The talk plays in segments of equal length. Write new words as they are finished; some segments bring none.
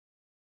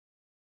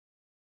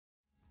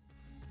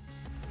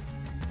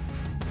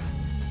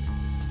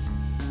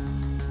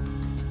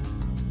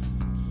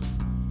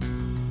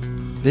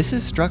This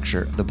is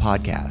Struktur, the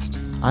podcast.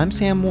 I'm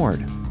Sam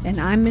Ward. And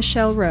I'm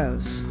Michelle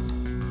Rose.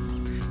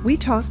 We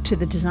talk to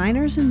the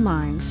designers and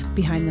minds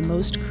behind the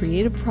most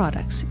creative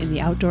products in the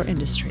outdoor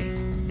industry.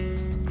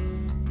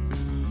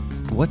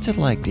 What's it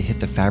like to hit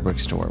the fabric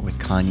store with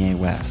Kanye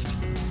West?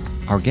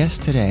 Our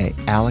guest today,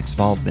 Alex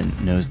Valdman,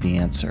 knows the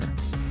answer.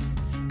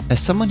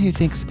 As someone who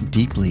thinks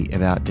deeply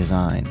about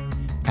design,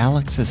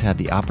 Alex has had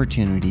the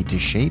opportunity to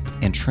shape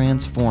and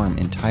transform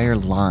entire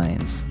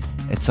lines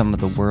at some of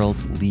the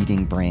world's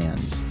leading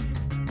brands.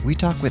 We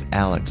talk with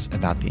Alex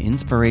about the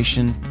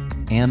inspiration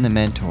and the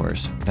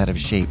mentors that have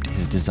shaped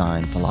his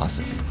design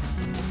philosophy.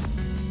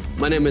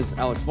 My name is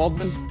Alex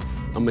Valdman.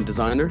 I'm a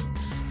designer,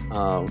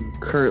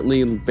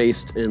 currently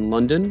based in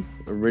London,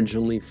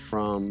 originally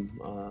from,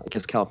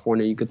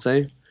 California, you could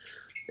say.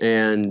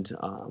 And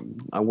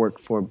I work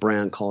for a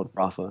brand called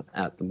Rafa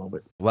at the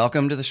moment.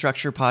 Welcome to the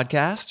Struktur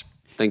podcast.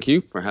 Thank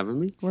you for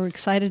having me. We're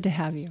excited to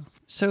have you.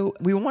 So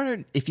we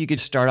wondered if you could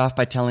start off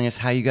by telling us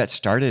how you got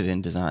started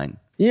in design.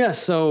 Yeah,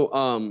 so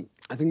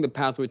I think the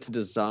pathway to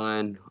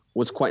design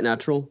was quite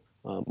natural.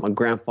 My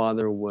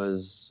grandfather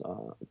was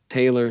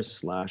tailor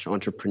 /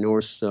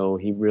 entrepreneur, so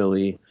he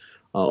really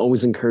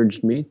always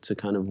encouraged me to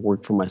kind of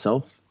work for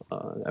myself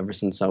ever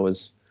since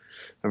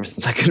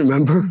I can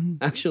remember,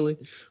 actually.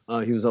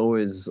 He was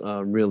always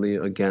really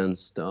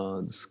against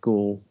the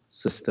school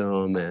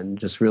system and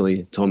just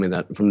really told me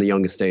that from the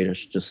youngest age I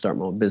should just start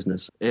my own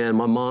business. And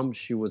my mom,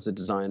 she was a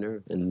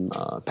designer and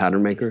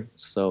pattern maker,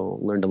 so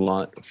learned a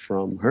lot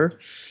from her.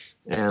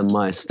 And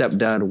my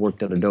stepdad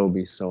worked at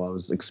Adobe, so I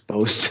was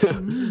exposed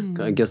to,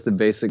 I guess, the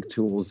basic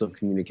tools of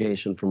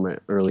communication from an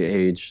early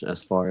age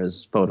as far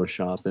as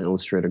Photoshop and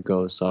Illustrator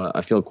goes. So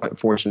I feel quite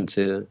fortunate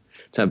to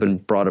have been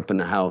brought up in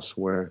a house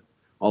where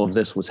all of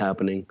this was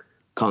happening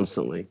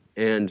constantly.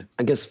 And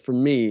I guess for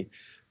me,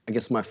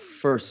 my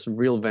first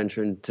real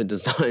venture into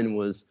design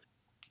was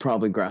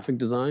probably graphic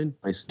design.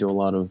 I used to do a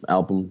lot of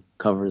album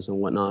covers and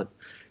whatnot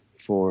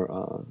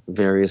for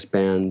various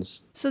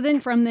bands. So then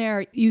from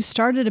there, you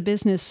started a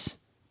business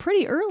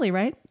pretty early,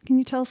 right? Can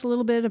you tell us a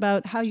little bit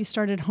about how you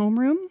started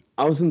Homeroom?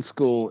 I was in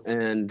school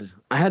and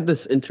I had this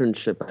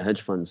internship at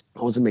hedge funds.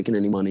 I wasn't making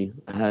any money.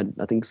 I had,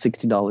 I think,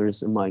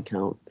 $60 in my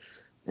account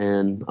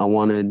and I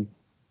wanted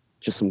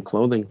just some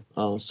clothing.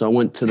 So I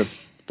went to the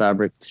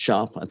fabric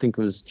shop. I think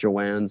it was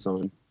Joann's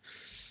on,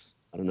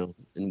 I don't know,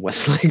 in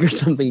Westlake or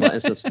something by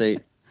SF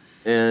State.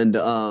 And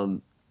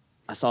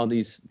I saw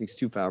these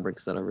two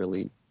fabrics that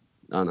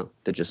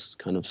that just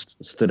kind of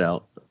stood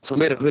out. So I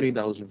made a hoodie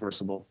that was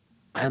reversible.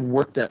 I had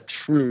worked at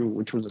True,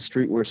 which was a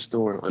streetwear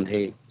store on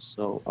Haight.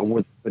 So I wore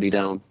the hoodie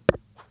down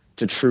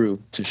to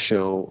True to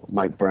show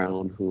Mike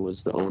Brown, who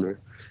was the owner,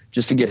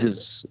 just to get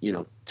his,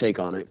 take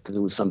on it, because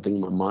it was something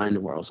in my mind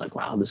where I was like,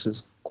 wow, this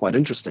is quite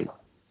interesting.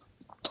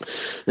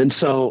 And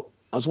so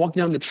I was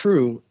walking down to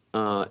True,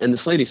 and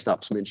this lady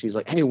stops me, and she's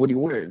like, hey, what are you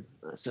wearing?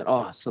 I said,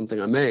 oh,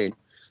 something I made.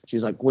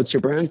 She's like, what's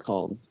your brand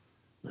called?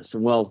 I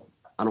said, well,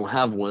 I don't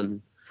have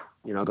one.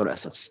 I go to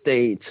SF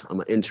State. I'm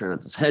an intern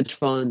at this hedge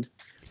fund.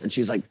 And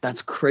she's like,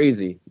 that's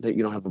crazy that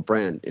you don't have a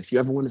brand. If you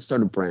ever want to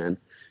start a brand,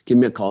 give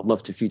me a call. I'd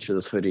love to feature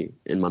this hoodie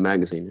in my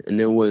magazine.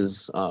 And it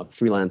was a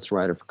freelance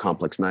writer for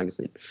Complex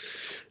magazine.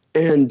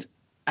 And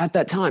at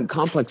that time,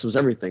 Complex was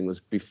everything. It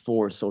was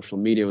before social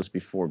media, it was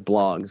before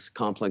blogs.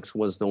 Complex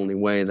was the only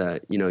way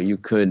that, you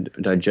could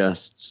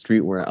digest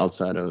streetwear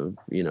outside of,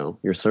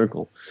 your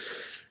circle.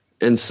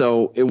 And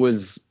so it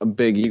was a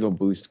big ego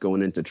boost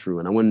going into True.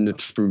 And I went into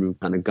True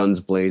kind of guns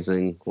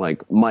blazing,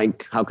 like,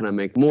 Mike, how can I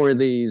make more of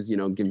these?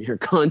 Give me your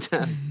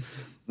contacts.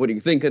 What do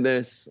you think of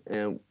this?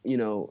 And,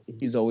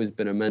 he's always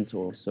been a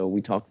mentor. So we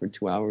talked for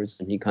 2 hours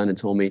and he kind of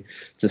told me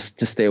just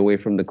to stay away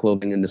from the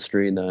clothing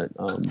industry, that,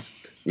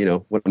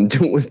 what I'm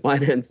doing with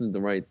finance is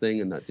the right thing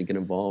and not to get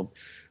involved.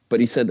 But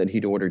he said that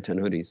he'd order 10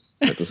 hoodies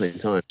at the same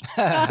time.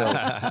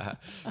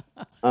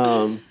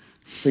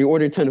 So he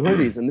ordered 10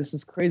 hoodies, and this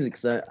is crazy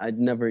because I'd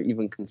never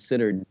even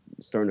considered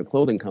starting a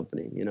clothing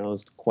company. I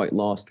was quite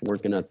lost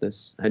working at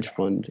this hedge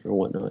fund or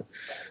whatnot.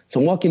 So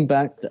I'm walking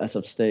back to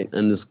SF State,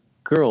 and this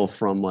girl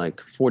from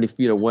like 40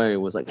 feet away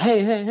was like,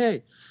 hey, hey,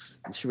 hey.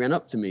 And she ran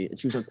up to me, and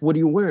she was like, what are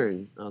you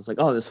wearing? I was like,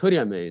 oh, this hoodie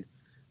I made.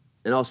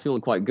 And I was feeling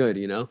quite good,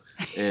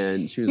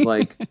 And she was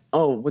like,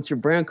 oh, what's your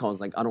brand called? I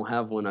was like, I don't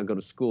have one. I go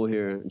to school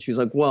here. And she was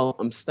like, well,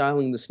 I'm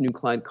styling this new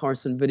Clyde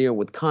Carson video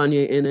with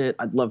Kanye in it.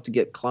 I'd love to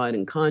get Clyde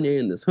and Kanye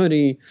in this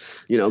hoodie.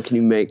 Can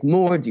you make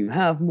more? Do you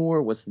have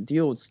more? What's the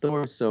deal with the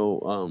store?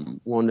 So we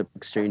wound up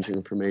exchanging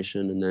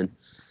information. And then,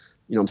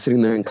 I'm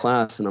sitting there in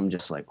class and I'm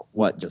just like,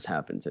 what just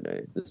happened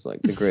today? This is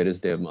like the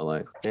greatest day of my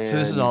life. And so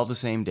this is all the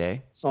same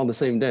day? It's all the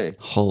same day.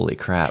 Holy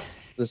crap.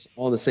 This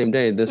all the same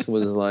day. This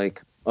was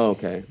like, oh,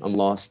 okay, I'm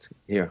lost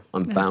here.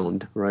 I'm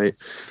found, right?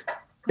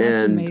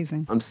 That's and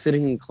amazing. I'm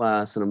sitting in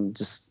class and I'm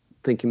just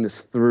thinking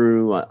this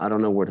through. I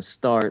don't know where to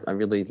start. I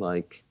really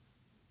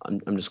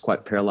I'm just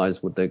quite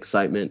paralyzed with the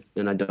excitement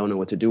and I don't know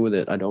what to do with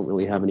it. I don't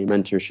really have any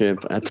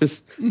mentorship at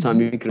this time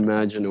you can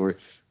imagine or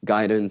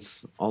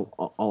guidance.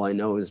 All I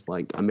know is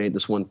I made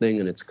this one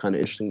thing and it's kind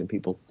of interesting to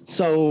people.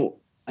 So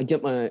I I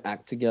get my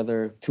act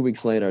together. 2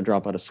 weeks later, I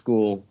drop out of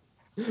school.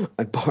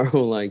 I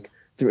borrow like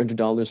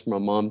 $300 from my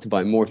mom to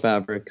buy more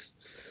fabrics.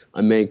 I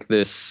make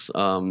this,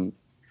 I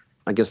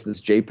guess this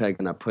JPEG,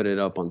 and I put it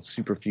up on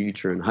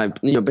Superfuture and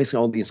Hype, basically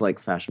all these like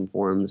fashion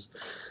forums.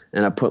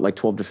 And I put like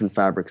 12 different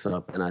fabrics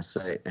up, and I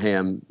say, hey,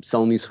 I'm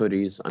selling these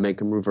hoodies. I make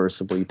them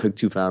reversible. You pick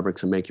 2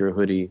 fabrics and make your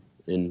hoodie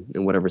in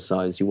whatever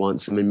size you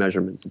want, some in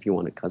measurements if you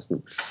want it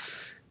custom.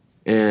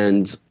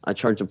 And I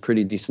charged a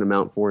pretty decent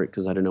amount for it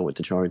because I didn't know what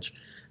to charge.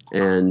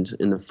 And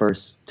in the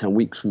first 10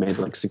 weeks, we made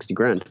like 60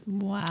 grand.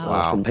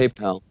 Wow. From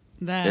PayPal.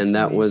 That's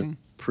that amazing.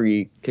 Was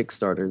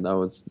pre-Kickstarter. That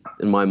was,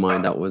 in my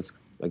mind, that was,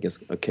 I guess,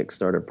 a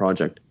Kickstarter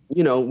project.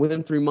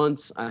 Within 3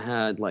 months, I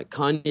had like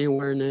Kanye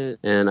wearing it,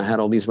 and I had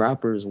all these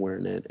rappers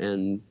wearing it,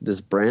 and this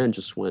brand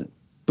just went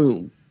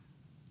boom.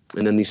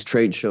 And then these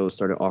trade shows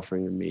started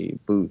offering me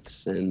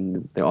booths,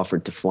 and they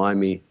offered to fly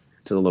me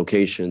to the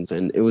locations,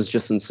 and it was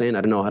just insane.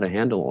 I didn't know how to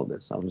handle all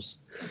this. I was,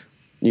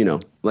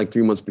 like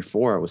 3 months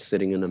before, I was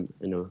sitting in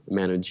a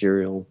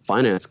managerial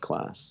finance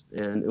class,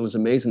 and it was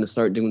amazing to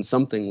start doing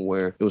something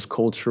where it was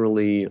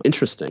culturally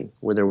interesting,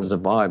 where there was a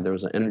vibe, there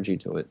was an energy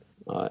to it.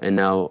 And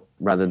now,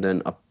 rather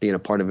than being a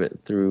part of it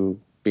through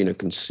being a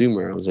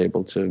consumer, I was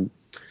able to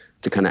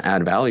kind of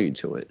add value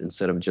to it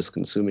instead of just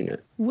consuming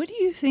it. What do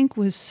you think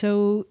was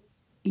so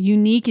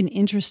unique and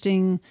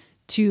interesting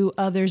to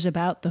others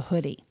about the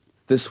hoodie?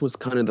 This was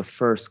kind of the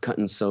first cut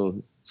and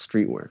sew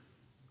streetwear.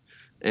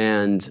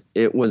 And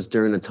it was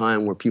during a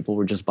time where people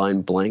were just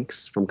buying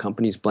blanks from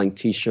companies, blank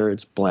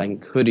T-shirts,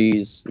 blank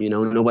hoodies.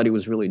 Nobody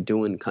was really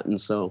doing cut and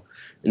sew.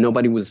 And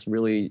nobody was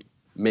really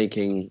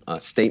making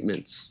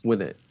statements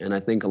with it. And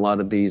I think a lot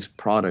of these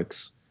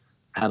products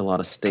had a lot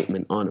of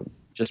statement on them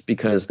just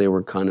because they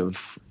were kind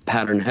of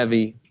pattern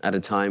heavy at a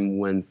time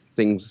when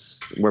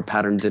things where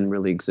pattern didn't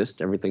really exist.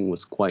 Everything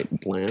was quite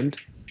bland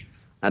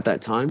at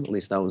that time. At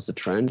least that was the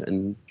trend.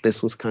 And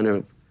this was kind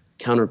of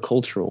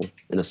countercultural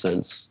in a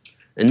sense.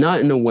 And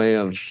not in a way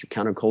of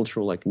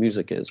countercultural like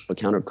music is, but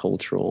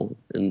countercultural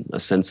in a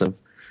sense of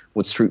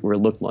what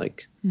streetwear looked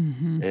like.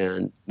 Mm-hmm.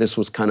 And this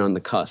was kind of on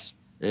the cusp.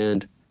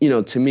 And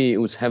to me, it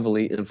was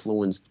heavily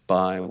influenced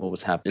by what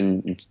was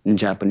happening in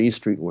Japanese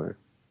streetwear,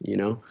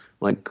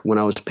 Like when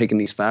I was picking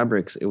these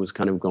fabrics, it was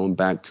kind of going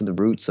back to the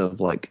roots of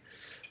like,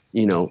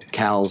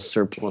 Cal's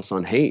surplus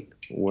on hate,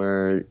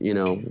 where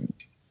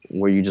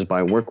you just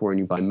buy workwear and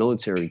you buy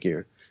military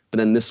gear. But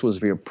then this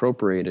was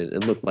reappropriated.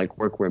 It looked like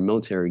workwear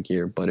military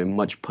gear, but in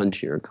much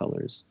punchier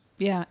colors.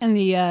 Yeah, and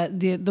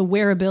the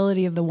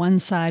wearability of the one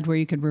side where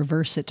you could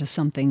reverse it to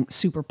something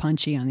super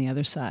punchy on the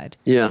other side.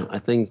 Yeah, I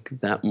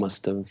think that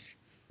must have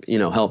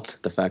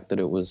helped the fact that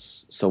it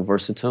was so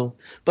versatile.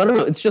 But I don't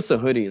know, it's just a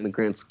hoodie in the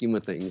grand scheme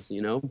of things,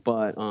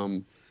 But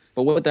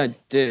what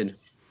that did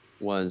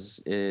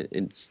was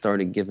it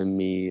started giving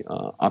me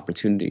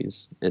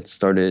opportunities. It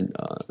started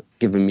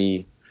giving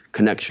me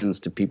connections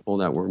to people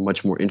that were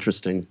much more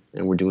interesting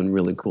and were doing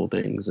really cool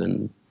things.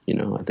 And,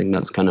 I think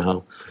that's kind of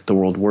how the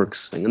world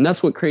works. And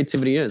that's what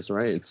creativity is,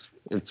 right?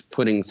 It's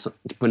putting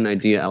an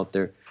idea out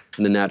there,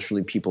 and then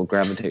naturally people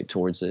gravitate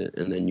towards it.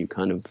 And then you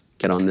kind of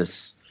get on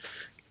this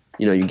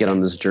you get on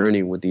this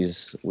journey with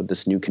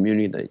this new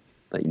community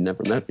that you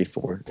never met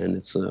before. And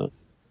it's a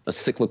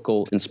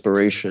cyclical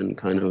inspiration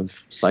kind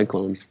of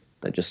cyclone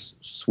that just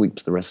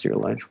sweeps the rest of your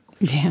life.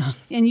 Yeah.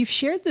 And you've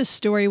shared this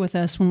story with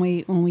us when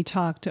we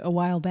talked a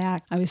while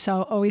back. I was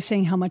always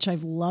saying how much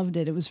I've loved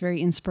it. It was very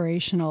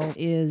inspirational,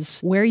 is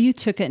where you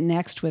took it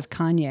next with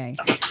Kanye.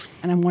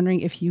 And I'm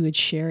wondering if you would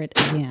share it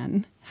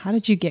again. How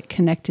did you get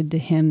connected to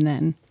him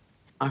then?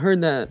 I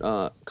heard that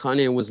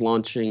Kanye was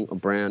launching a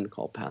brand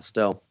called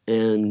Pastel,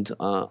 and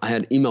I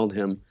had emailed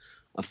him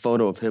a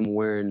photo of him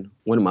wearing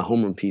one of my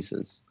homeroom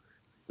pieces.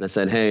 And I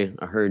said, hey,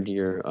 I heard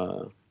you're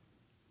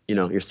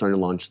starting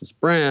to launch this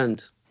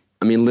brand.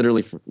 I mean,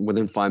 literally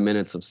within 5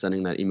 minutes of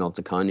sending that email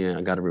to Kanye,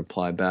 I got a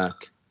reply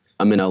back.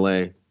 I'm in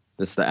LA.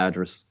 This is the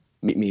address.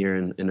 Meet me here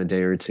in a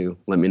day or two.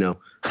 Let me know.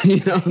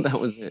 That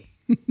was it.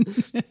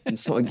 And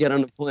so I get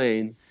on the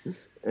plane,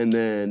 and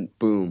then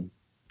boom.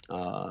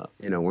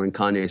 We're in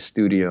Kanye's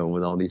studio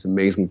with all these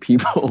amazing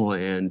people,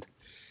 and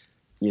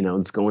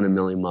it's going a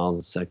million miles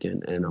a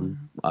second, and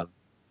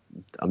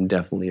I'm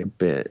definitely a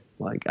bit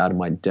like out of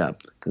my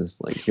depth, because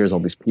like here's all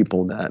these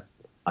people that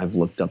I've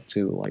looked up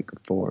to like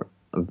for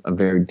a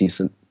very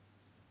decent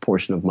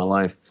portion of my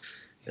life,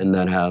 and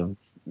that have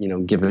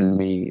given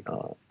me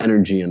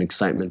energy and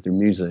excitement through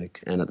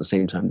music, and at the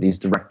same time these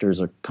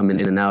directors are coming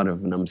in and out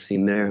of, and I'm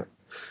seeing their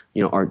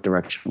art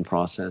direction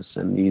process,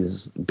 and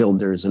these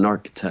builders and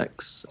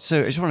architects.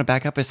 So I just want to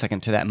back up a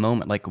second to that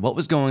moment. Like, what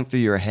was going through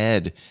your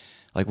head,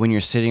 like when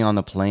you're sitting on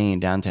the plane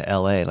down to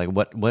LA? Like,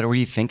 what were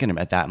you thinking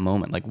at that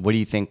moment? Like, what do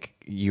you think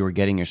you were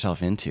getting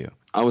yourself into?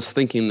 I was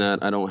thinking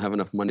that I don't have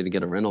enough money to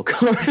get a rental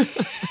car.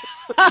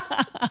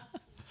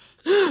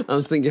 I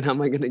was thinking, how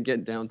am I going to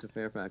get down to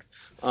Fairfax?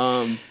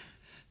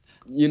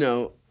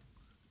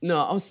 No,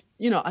 I was,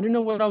 I didn't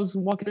know what I was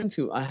walking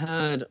into. I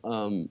had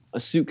a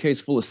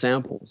suitcase full of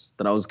samples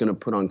that I was going to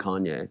put on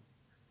Kanye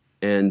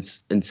and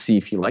see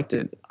if he liked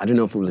it. I didn't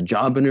know if it was a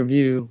job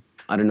interview.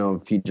 I don't know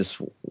if he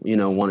just,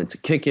 wanted to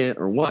kick it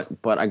or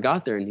what, but I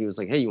got there and he was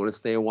like, hey, you want to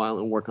stay a while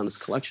and work on this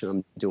collection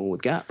I'm doing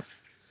with Gap?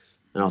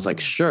 And I was like,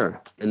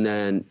 sure. And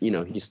then,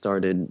 he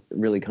started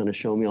really kind of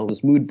showing me all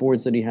those mood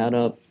boards that he had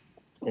up.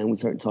 And we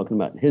started talking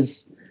about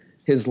his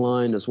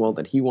line as well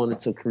that he wanted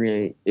to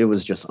create. It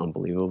was just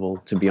unbelievable,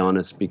 to be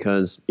honest,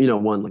 because,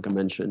 one, like I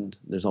mentioned,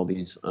 there's all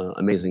these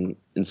amazing,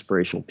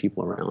 inspirational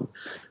people around.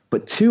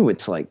 But two,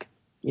 it's like,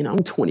 I'm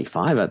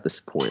 25 at this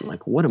point.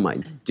 Like, what am I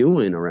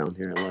doing around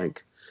here?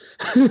 Like,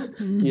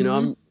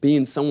 I'm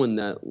being someone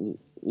that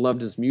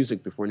loved his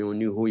music before anyone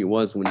knew who he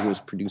was when he was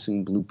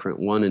producing Blueprint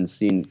 1 and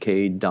seeing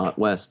K.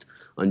 West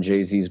on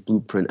Jay-Z's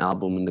Blueprint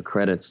album in the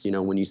credits, when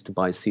you used to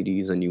buy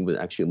CDs and you would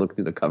actually look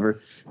through the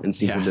cover and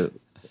see who the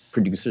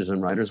producers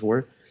and writers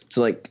were.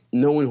 To like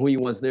knowing who he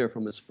was there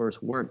from his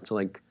first work to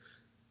like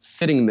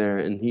sitting there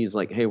and he's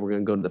like, hey, we're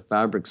going to go to the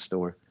fabric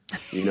store,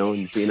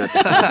 and being at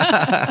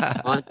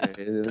the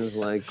it was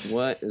like,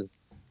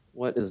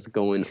 what is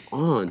going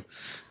on?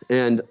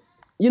 And,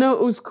 it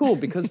was cool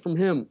because from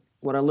him,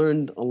 what I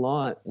learned a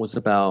lot was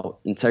about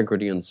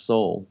integrity and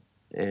soul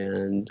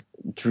and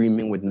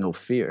dreaming with no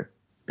fear.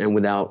 And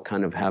without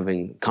kind of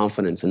having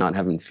confidence and not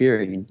having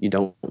fear, you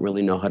don't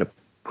really know how to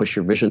push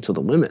your vision to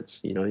the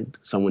limits.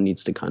 Someone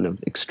needs to kind of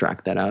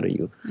extract that out of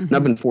you. Mm-hmm. And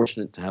I've been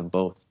fortunate to have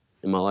both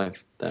in my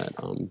life that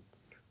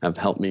have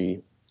helped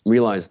me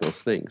realize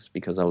those things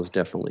because I was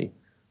definitely,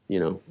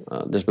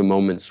 there's been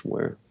moments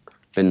where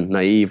I've been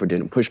naive or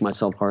didn't push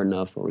myself hard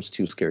enough or was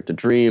too scared to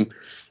dream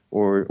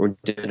or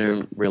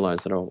didn't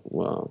realize that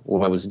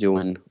what I was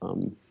doing,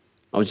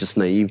 I was just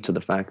naive to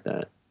the fact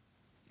that,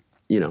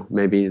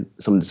 maybe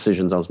some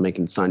decisions I was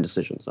making, design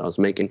decisions I was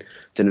making,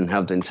 didn't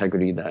have the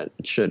integrity that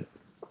it should.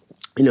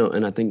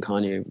 And I think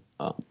Kanye,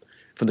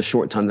 for the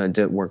short time that I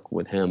did work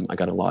with him, I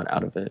got a lot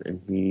out of it.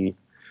 And he,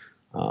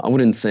 I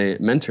wouldn't say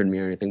mentored me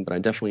or anything, but I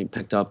definitely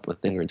picked up a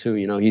thing or two.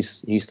 He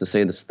used to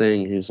say this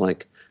thing. He was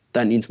like,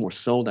 that needs more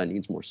soul, that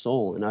needs more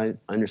soul. And I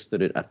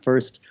understood it at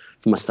first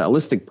from a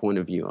stylistic point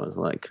of view. I was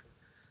like,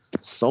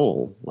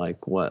 soul?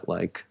 Like what?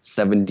 Like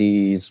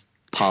 70s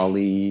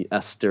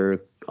polyester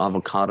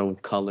avocado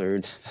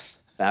colored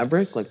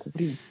fabric? Like what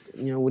do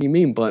you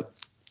mean? But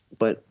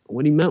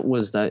what he meant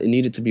was that it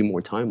needed to be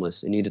more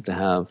timeless. It needed to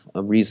have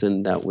a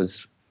reason that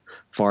was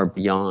far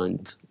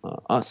beyond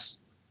us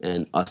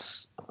and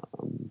us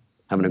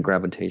having a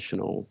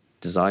gravitational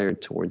desire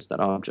towards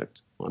that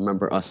object. I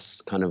remember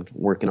us kind of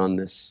working on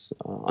this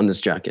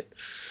jacket,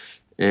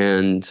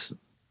 and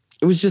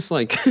it was just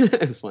like it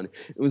was funny.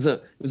 It was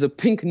a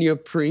pink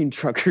neoprene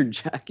trucker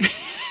jacket.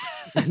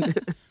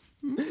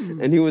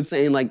 And he was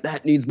saying like,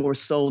 that needs more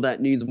soul, that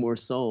needs more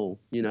soul,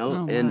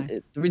 Oh,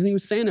 and the reason he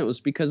was saying it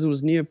was because it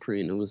was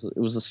neoprene. It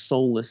was a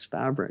soulless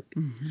fabric.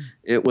 Mm-hmm.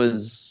 It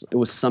was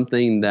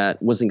something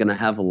that wasn't going to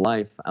have a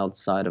life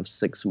outside of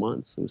 6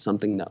 months. It was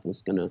something that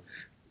was going to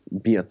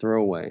be a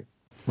throwaway.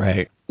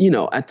 Right.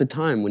 At the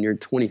time when you're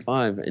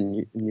 25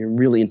 and you're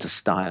really into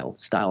style,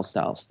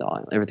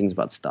 everything's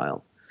about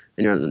style.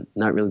 And you're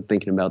not really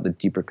thinking about the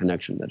deeper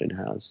connection that it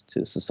has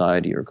to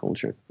society or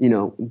culture.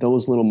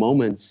 Those little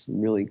moments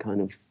really kind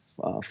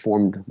of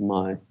formed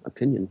my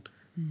opinion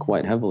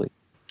quite heavily.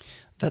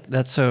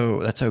 That's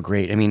so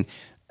great. I mean,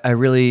 I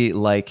really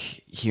like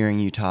hearing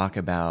you talk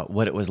about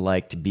what it was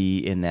like to be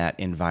in that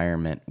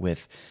environment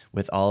with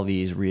all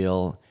these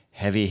real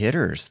heavy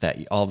hitters that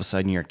all of a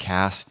sudden you're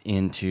cast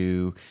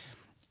into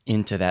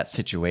that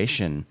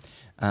situation.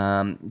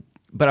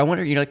 But I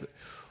wonder,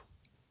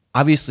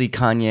 obviously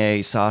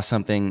Kanye saw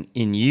something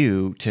in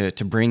you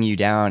to bring you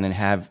down and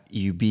have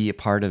you be a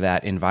part of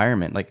that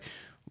environment. Like,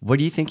 what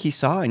do you think he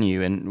saw in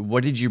you, and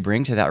what did you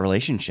bring to that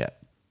relationship?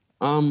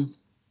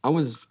 I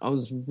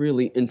was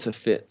really into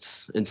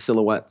fits and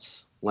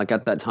silhouettes. Like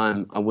at that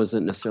time, I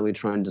wasn't necessarily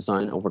trying to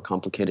design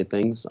overcomplicated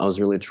things. I was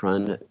really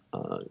trying to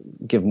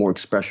give more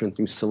expression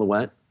through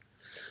silhouette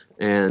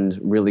and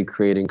really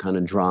creating kind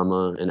of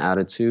drama and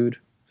attitude.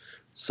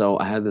 So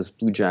I had this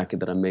blue jacket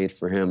that I made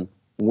for him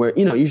where,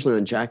 usually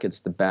on jackets,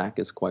 the back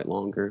is quite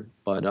longer,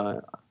 but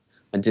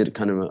I did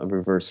kind of a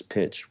reverse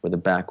pitch where the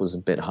back was a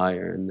bit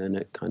higher and then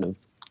it kind of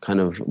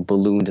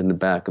ballooned in the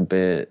back a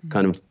bit,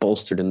 kind of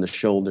bolstered in the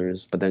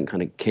shoulders, but then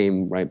kind of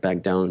came right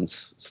back down and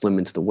slim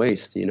into the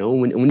waist.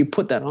 When you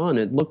put that on,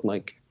 it looked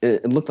like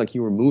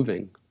you were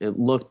moving. It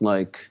looked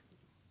like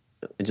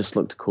it just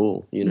looked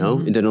cool.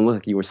 Mm-hmm. It didn't look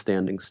like you were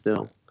standing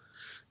still.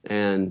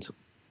 And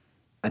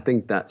I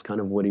think that's kind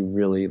of what he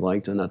really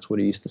liked, and that's what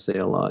he used to say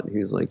a lot.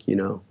 He was like,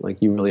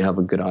 like you really have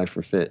a good eye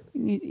for fit.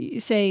 You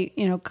say,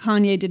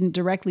 Kanye didn't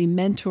directly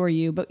mentor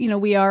you, but,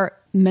 we are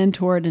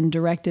mentored and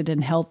directed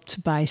and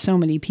helped by so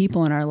many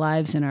people in our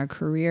lives and our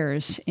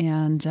careers.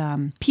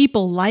 And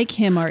people like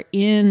him are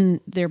in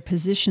their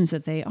positions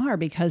that they are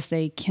because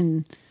they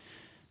can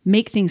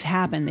make things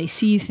happen. They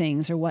see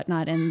things or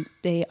whatnot, and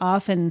they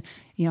often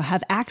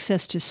have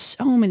access to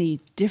so many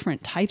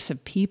different types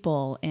of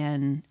people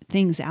and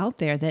things out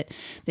there that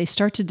they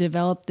start to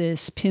develop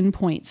this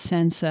pinpoint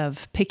sense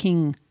of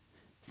picking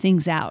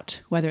things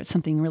out, whether it's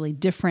something really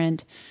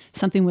different,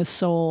 something with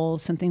soul,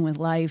 something with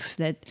life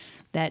that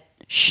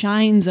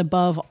shines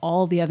above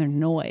all the other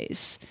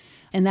noise.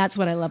 And that's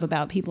what I love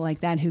about people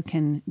like that who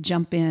can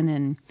jump in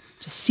and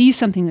just see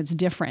something that's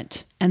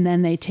different, and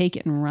then they take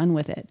it and run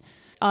with it.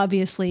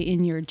 Obviously,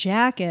 in your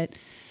jacket,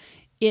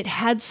 it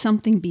had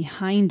something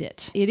behind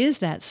it. It is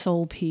that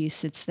soul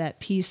piece. It's that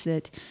piece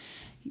that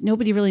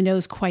nobody really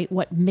knows quite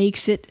what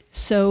makes it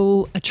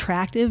so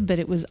attractive, but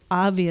it was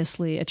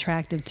obviously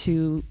attractive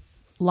to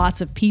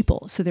lots of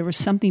people. So there was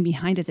something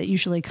behind it that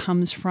usually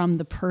comes from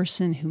the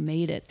person who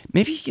made it.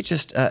 Maybe you could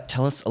just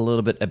tell us a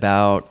little bit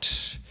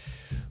about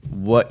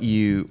what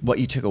you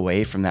took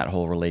away from that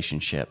whole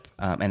relationship,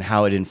 and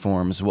how it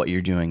informs what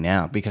you're doing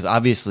now, because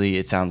obviously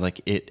it sounds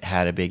like it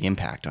had a big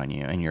impact on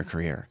you and your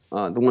career.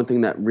 The one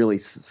thing that really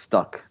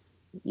stuck,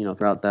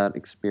 throughout that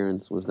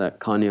experience was that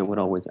Kanye would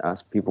always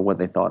ask people what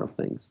they thought of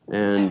things.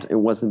 And it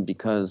wasn't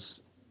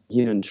because he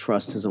didn't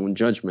trust his own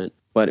judgment,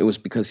 but it was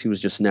because he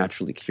was just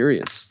naturally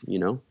curious,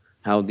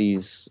 how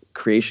these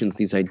creations,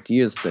 these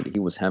ideas that he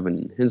was having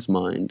in his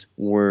mind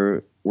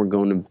were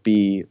going to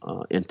be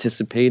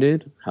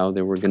anticipated, how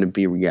they were going to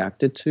be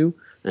reacted to,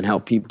 and how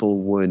people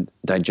would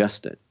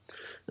digest it.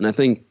 And I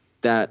think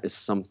that is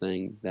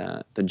something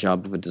that the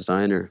job of a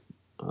designer,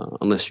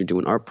 unless you're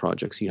doing art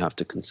projects, you have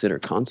to consider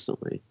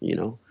constantly,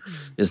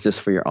 Is this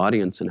for your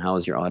audience, and how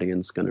is your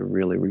audience going to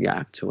really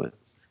react to it?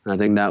 And I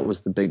think that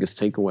was the biggest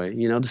takeaway,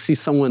 to see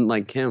someone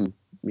like him,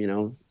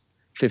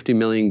 50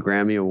 million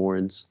Grammy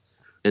Awards,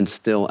 and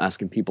still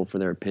asking people for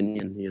their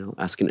opinion,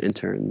 asking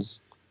interns,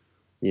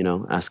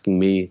 asking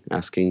me,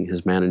 asking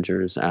his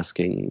managers,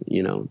 asking,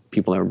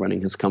 people that are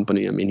running his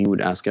company. I mean, he would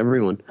ask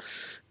everyone.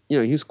 He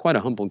was quite a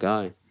humble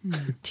guy.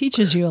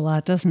 Teaches you a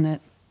lot, doesn't it?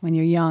 When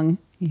you're young,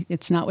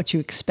 it's not what you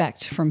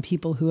expect from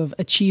people who have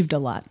achieved a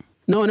lot.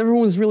 No, and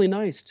everyone was really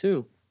nice,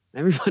 too.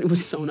 Everybody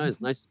was so nice.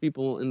 Nicest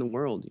people in the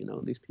world,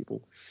 These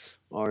people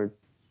are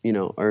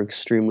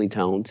extremely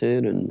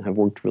talented and have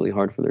worked really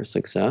hard for their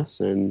success.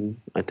 And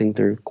I think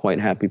they're quite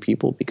happy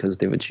people because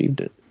they've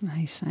achieved it.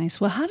 Nice.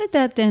 Well, how did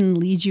that then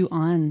lead you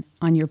on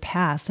your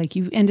path? Like,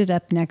 you ended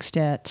up next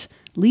at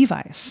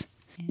Levi's.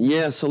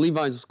 Yeah, so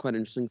Levi's was quite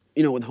interesting.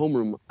 With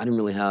Homeroom, I didn't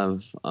really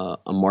have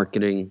a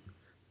marketing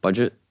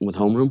budget with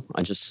Homeroom.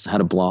 I just had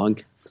a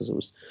blog because it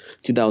was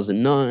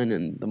 2009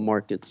 and the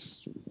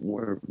markets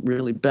were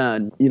really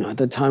bad. At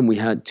that time we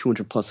had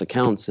 200 plus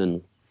accounts,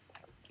 and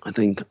I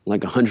think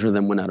like 100 of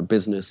them went out of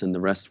business and the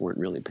rest weren't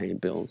really paying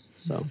bills.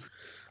 So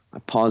I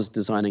paused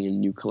designing in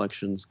new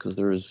collections because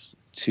there was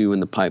 2 in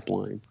the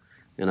pipeline.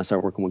 And I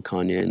started working with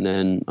Kanye. And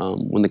then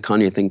when the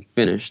Kanye thing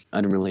finished, I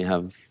didn't really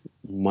have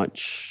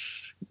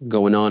much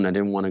going on. I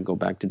didn't want to go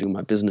back to do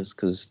my business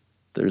because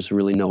there's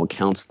really no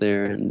accounts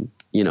there. And,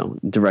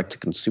 direct to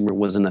consumer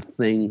wasn't a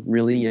thing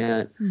really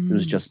yet. It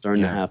was just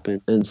starting to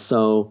happen. And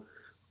so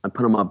I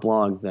put on my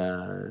blog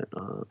that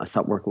I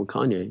stopped working with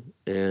Kanye.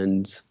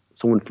 And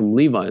someone from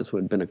Levi's who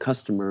had been a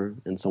customer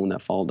and someone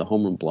that followed the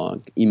Homeroom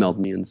blog emailed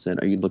me and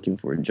said, "Are you looking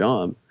for a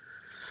job?"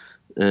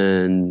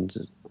 And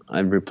I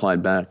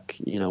replied back,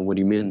 "What do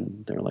you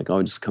mean?" They're like,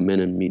 "Oh, just come in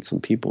and meet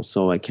some people."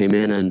 So I came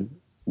in and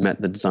met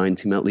the design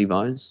team at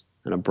Levi's,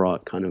 and I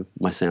brought kind of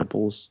my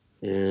samples.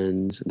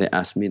 And they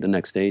asked me the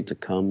next day to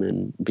come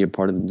and be a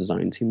part of the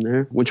design team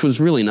there, which was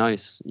really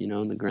nice,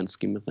 in the grand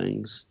scheme of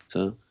things,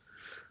 to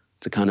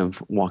kind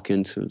of walk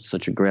into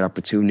such a great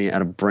opportunity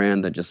at a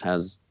brand that just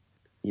has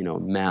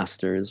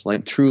masters.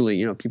 Like,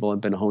 truly, people have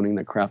been honing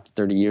their craft for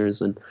 30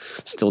 years and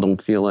still don't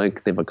feel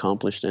like they've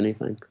accomplished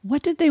anything.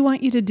 What did they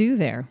want you to do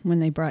there when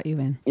they brought you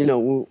in?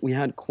 We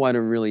had quite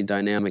a really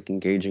dynamic,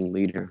 engaging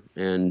leader.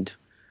 And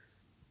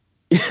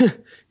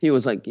he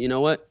was like, "You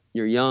know what?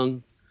 You're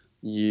young.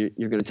 You're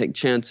going to take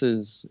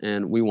chances,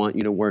 and we want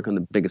you to work on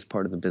the biggest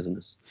part of the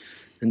business."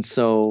 And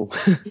so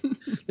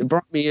they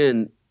brought me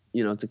in,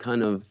 to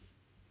kind of,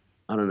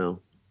 I don't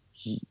know,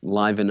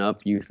 liven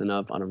up, youthen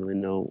up. I don't really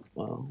know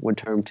what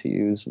term to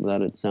use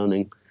without it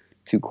sounding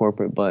too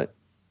corporate, but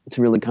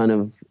to really kind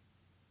of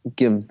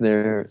give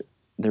their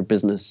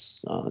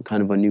business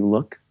kind of a new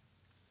look,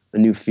 a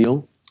new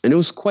feel. And it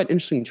was quite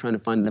interesting trying to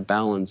find the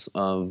balance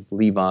of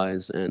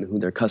Levi's and who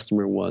their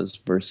customer was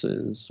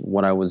versus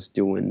what I was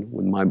doing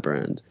with my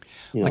brand.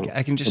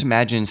 I can just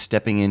imagine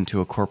stepping into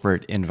a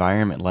corporate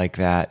environment like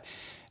that.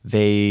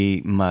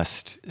 They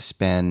must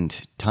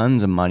spend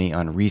tons of money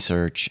on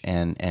research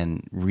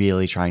and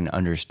really trying to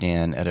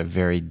understand at a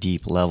very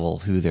deep level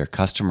who their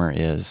customer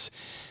is.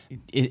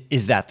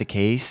 Is that the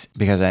case?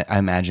 Because I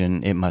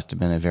imagine it must have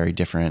been a very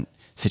different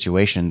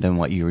situation than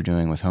what you were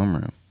doing with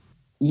Homeroom.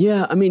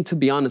 Yeah, I mean, to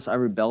be honest, I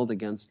rebelled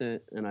against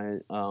it, and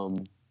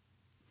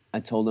I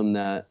told them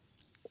that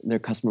their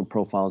customer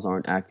profiles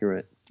aren't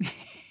accurate,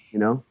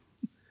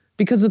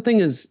 Because the thing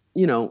is,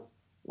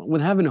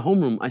 with having a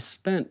Homeroom, I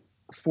spent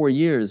 4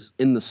 years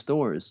in the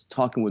stores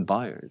talking with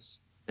buyers,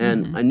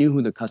 and I knew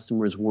who the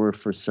customers were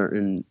for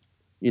certain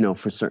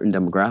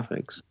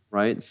demographics,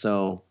 right?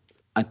 So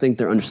I think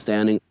their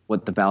understanding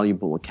what the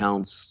valuable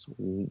accounts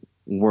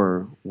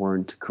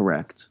weren't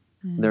correct.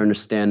 Their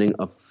understanding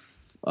of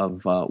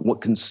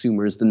what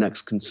consumers, the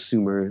next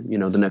consumer,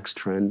 the next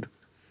trend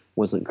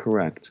wasn't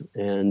correct.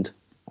 And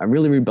I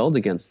really rebelled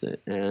against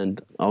it,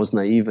 and I was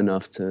naive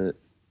enough to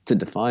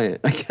defy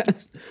it, I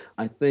guess.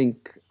 I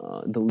think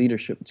the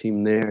leadership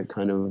team there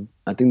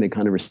I think they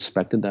kind of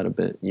respected that a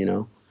bit, you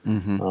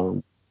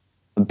know?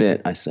 A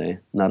bit, I say,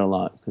 not a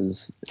lot,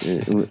 because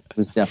it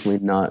was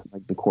definitely not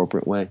like the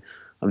corporate way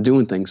of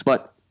doing things.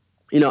 But,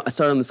 you know, I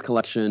started on this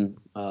collection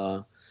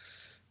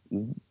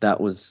that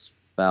was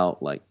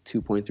about like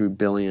 2.3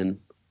 billion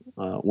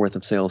worth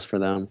of sales for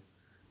them.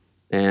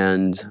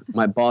 And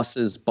my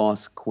boss's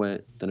boss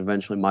quit, then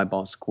eventually my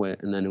boss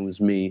quit, and then it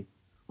was me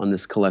on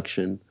this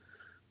collection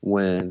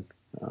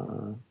with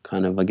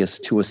kind of, I guess,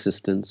 2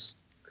 assistants.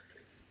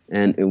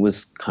 And it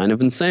was kind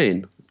of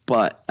insane.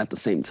 But at the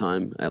same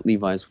time, at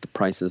Levi's, with the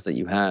prices that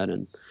you had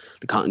and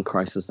the cotton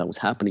crisis that was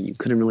happening, you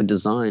couldn't really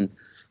design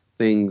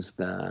things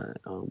that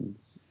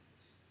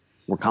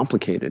were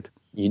complicated.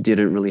 You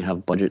didn't really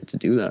have budget to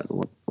do that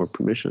or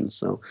permission.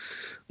 So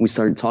we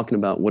started talking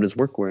about what is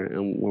workwear.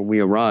 And where we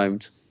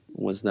arrived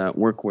was that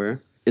workwear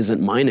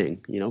isn't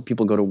mining. You know,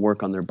 people go to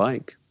work on their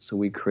bike. So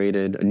we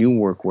created a new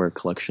workwear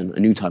collection, a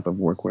new type of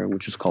workwear,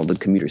 which is called the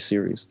Commuter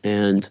Series.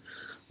 And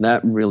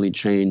that really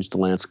changed the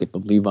landscape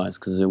of Levi's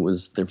because it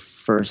was their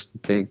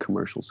first big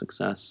commercial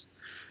success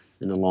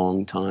in a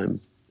long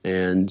time.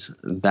 And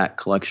that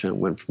collection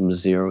went from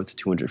 0 to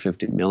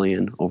 250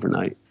 million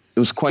overnight. It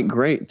was quite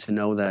great to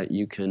know that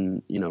you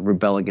can, you know,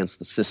 rebel against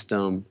the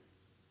system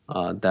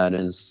that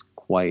is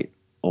quite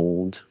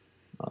old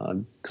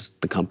because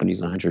the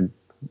company's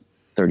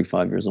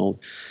 135 years old.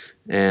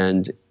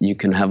 And you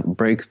can have a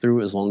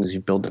breakthrough as long as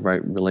you build the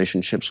right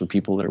relationships with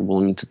people that are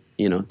willing to,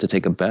 you know, to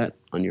take a bet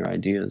on your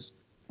ideas.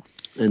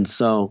 And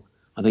so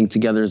I think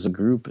together as a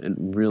group, it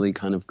really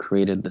kind of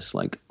created this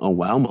like a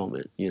wow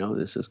moment. You know,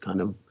 this is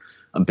kind of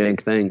a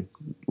big thing,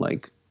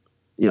 like,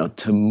 you know,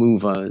 to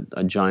move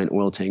a giant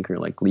oil tanker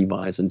like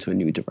Levi's into a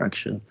new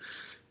direction.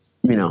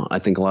 You know, I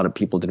think a lot of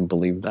people didn't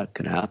believe that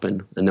could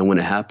happen. And then when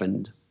it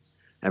happened,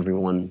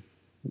 everyone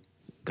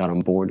got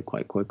on board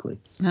quite quickly.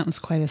 That was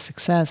quite a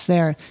success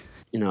there.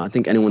 You know, I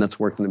think anyone that's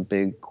worked in a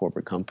big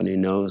corporate company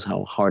knows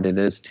how hard it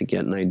is to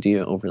get an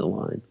idea over the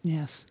line.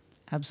 Yes,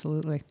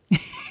 absolutely.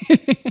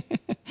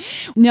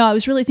 No, I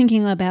was really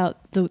thinking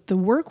about the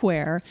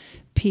workwear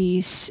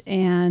piece,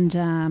 and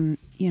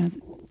you know,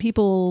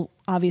 people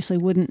obviously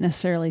wouldn't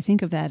necessarily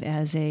think of that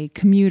as a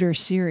commuter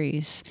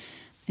series.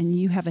 And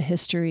you have a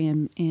history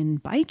in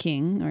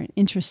biking, or an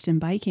interest in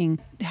biking.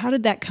 How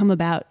did that come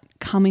about,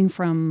 coming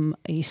from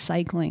a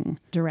cycling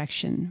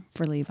direction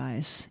for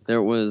Levi's?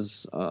 There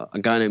was a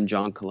guy named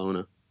John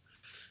Colonna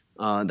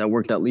that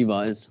worked at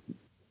Levi's.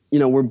 You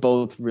know, we're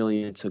both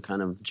really into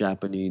kind of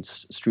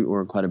Japanese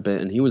streetwear quite a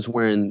bit. And he was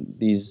wearing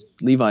these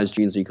Levi's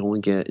jeans that you can only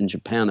get in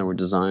Japan that were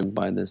designed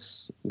by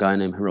this guy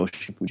named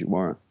Hiroshi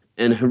Fujiwara.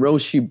 And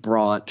Hiroshi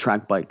brought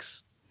track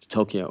bikes to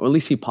Tokyo, or at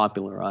least he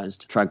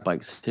popularized track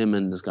bikes, him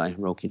and this guy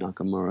Hiroki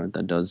Nakamura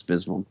that does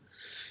Visvom.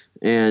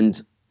 And,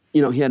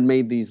 you know, he had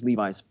made these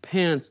Levi's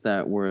pants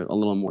that were a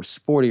little more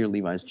sporty, or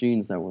Levi's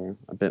jeans that were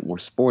a bit more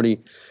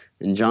sporty.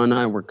 And John and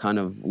I were kind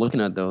of looking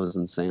at those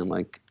and saying,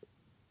 like,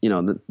 you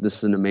know, this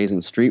is an amazing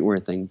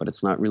streetwear thing, but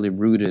it's not really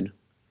rooted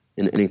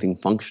in anything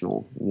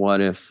functional.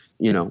 What if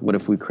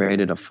we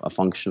created a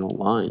functional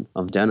line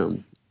of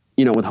denim?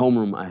 You know, with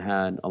Homeroom, I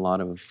had a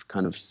lot of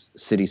kind of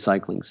city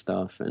cycling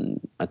stuff,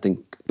 and I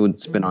think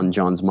it's been on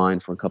John's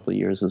mind for a couple of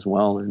years as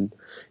well. And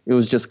it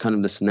was just kind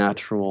of this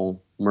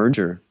natural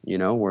merger, you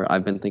know, where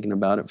I've been thinking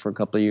about it for a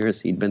couple of years.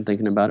 He'd been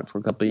thinking about it for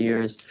a couple of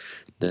years.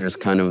 There's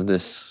kind of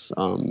this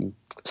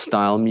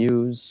style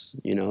muse,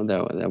 you know,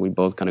 that we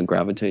both kind of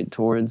gravitate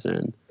towards.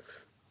 And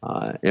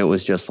it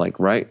was just like,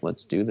 right,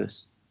 let's do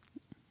this.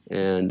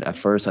 And at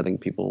first, I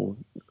think people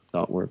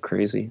thought we're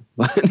crazy,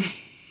 but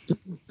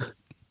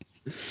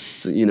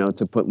so, you know,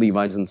 to put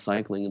Levi's and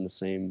cycling in the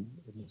same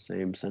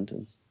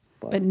sentence.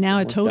 But now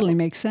it totally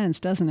makes sense,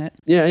 doesn't it?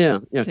 Yeah.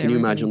 Can you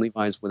imagine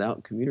Levi's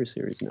without Commuter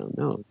Series now?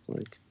 No, it's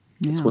like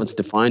it's what's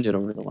defined it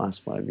over the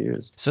last 5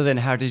 years. So then,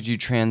 how did you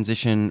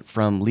transition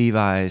from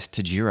Levi's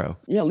to Giro?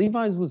 Yeah,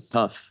 Levi's was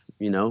tough.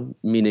 You know,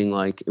 meaning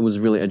like it was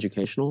really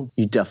educational.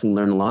 You definitely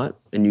learn a lot,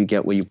 and you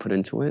get what you put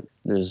into it.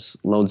 There's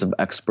loads of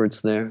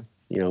experts there.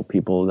 You know,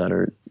 people that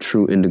are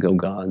true indigo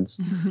gods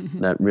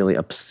that really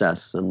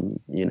obsess and,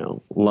 you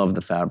know, love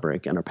the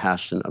fabric and are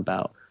passionate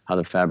about how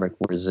the fabric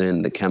wears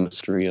in, the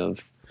chemistry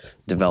of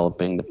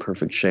developing the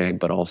perfect shade,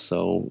 but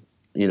also,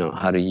 you know,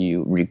 how do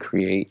you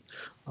recreate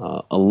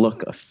a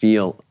look, a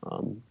feel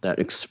that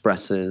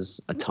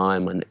expresses a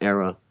time, an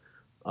era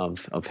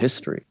of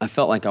history. I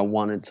felt like I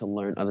wanted to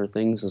learn other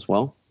things as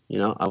well. You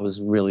know, I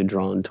was really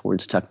drawn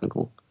towards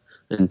technical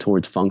and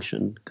towards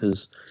function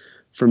because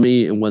for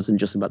me, it wasn't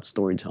just about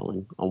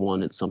storytelling. I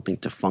wanted something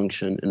to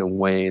function in a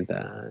way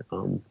that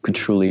could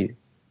truly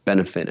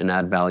benefit and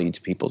add value to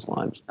people's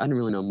lives. I didn't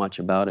really know much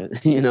about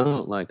it, you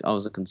know? Like, I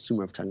was a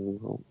consumer of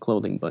technical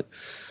clothing, but,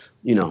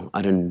 you know,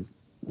 I didn't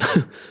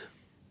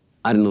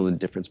know the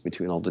difference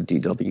between all the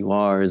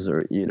DWRs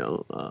or, you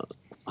know,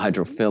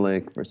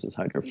 hydrophilic versus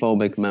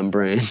hydrophobic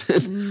membrane.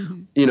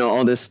 You know,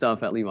 all this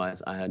stuff at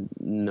Levi's I had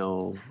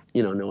no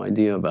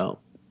idea about.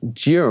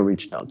 Giro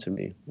reached out to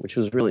me, which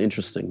was really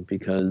interesting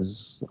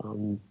because,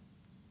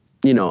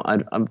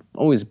 I've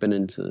always been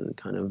into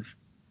kind of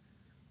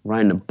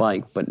riding a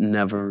bike, but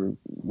never,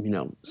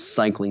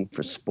 cycling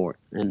for sport.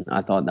 And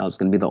I thought that was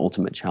going to be the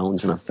ultimate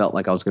challenge. And I felt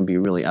like I was going to be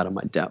really out of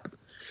my depth.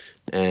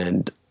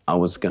 And I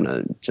was going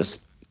to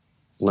just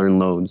learn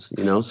loads,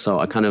 So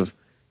I kind of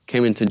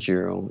came into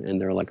Giro and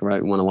they're like,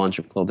 right, we want to launch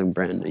a clothing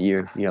brand in a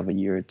year. You have a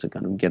year to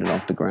kind of get it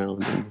off the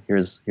ground. And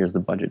here's the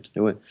budget to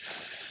do it.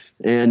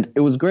 And it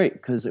was great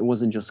because it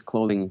wasn't just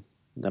clothing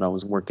that I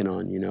was working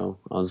on,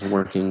 I was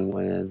working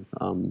with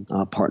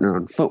a partner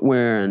on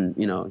footwear and,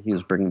 he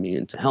was bringing me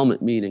into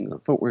helmet meetings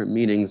and footwear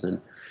meetings.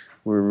 And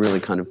we were really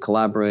kind of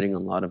collaborating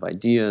on a lot of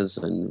ideas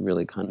and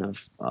really kind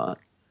of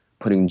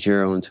putting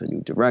Giro into a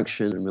new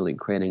direction and really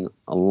creating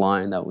a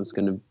line that was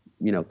going to,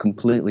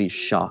 completely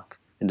shock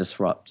and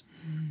disrupt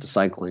the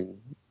cycling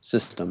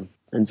system.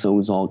 And so it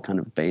was all kind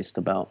of based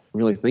about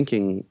really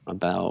thinking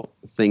about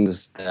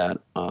things that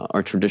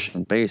are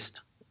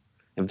tradition-based,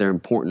 if they're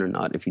important or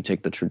not, if you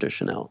take the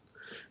tradition out.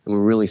 And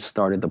we really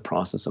started the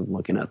process of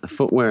looking at the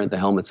footwear, the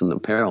helmets, and the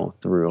apparel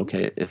through,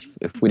 okay,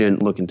 if we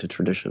didn't look into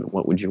tradition,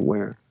 what would you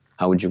wear?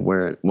 How would you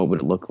wear it? What would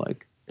it look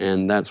like?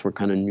 And that's where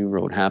kind of New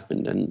Road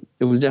happened. And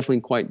it was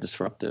definitely quite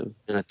disruptive.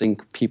 And I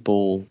think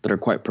people that are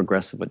quite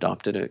progressive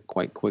adopted it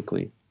quite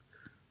quickly.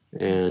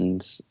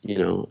 And,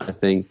 I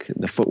think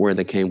the footwear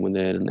that came with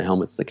it and the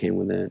helmets that came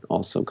with it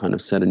also kind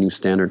of set a new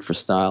standard for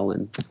style.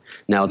 And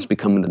now it's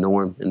becoming the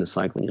norm in the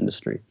cycling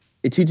industry.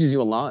 It teaches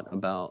you a lot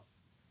about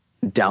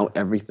doubt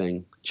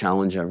everything,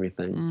 challenge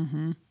everything.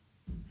 Mm-hmm.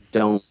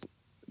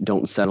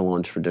 Don't settle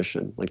on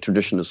tradition. Like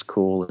tradition is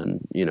cool.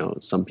 And,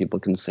 some people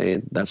can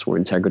say that's where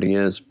integrity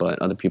is, but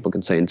other people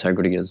can say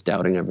integrity is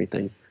doubting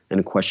everything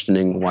and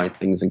questioning why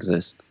things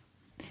exist.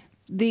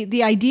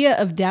 The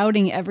idea of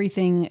doubting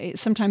everything,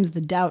 sometimes the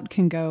doubt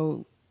can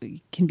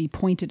be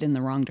pointed in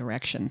the wrong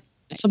direction.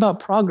 It's about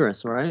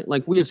progress, right?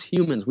 Like we as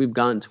humans, we've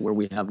gotten to where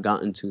we have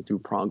gotten to through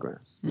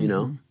progress,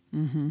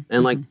 Mm-hmm.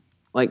 And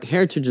like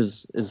heritage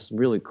is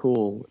really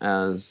cool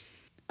as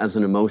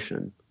an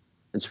emotion.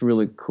 It's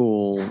really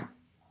cool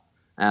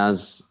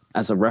as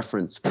a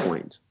reference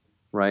point,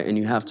 right? And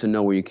you have to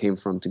know where you came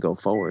from to go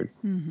forward.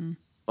 Mm-hmm.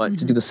 But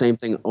to do the same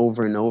thing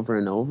over and over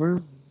and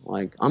over,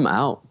 like I'm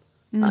out.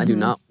 Mm-hmm. I do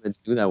not want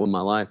to do that with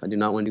my life. I do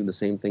not want to do the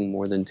same thing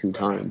more than 2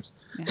 times.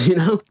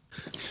 Yeah.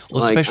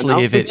 Well,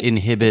 especially if it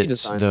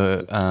inhibits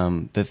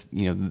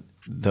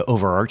the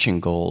overarching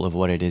goal of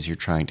what it is you're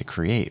trying to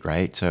create,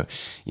 right? So,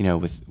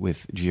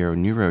 with Giro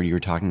New Road, you were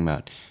talking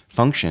about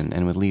function,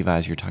 and with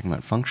Levi's, you're talking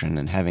about function,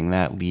 and having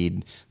that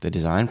lead the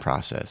design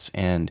process.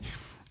 And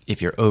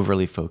if you're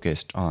overly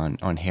focused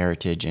on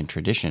heritage and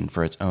tradition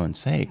for its own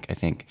sake, I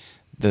think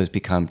those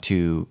become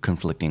 2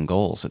 conflicting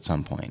goals at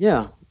some point.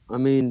 Yeah, I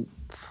mean,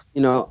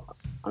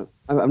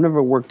 I've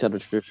never worked at a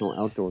traditional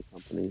outdoor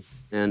company,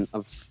 and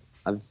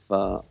I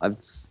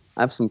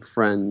have some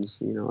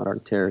friends, at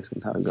Arc'teryx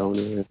and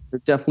Patagonia. They're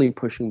definitely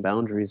pushing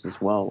boundaries as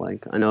well.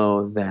 Like I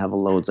know they have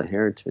loads of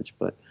heritage,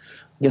 but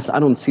I guess I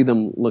don't see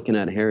them looking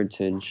at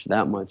heritage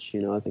that much.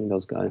 I think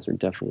those guys are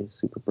definitely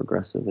super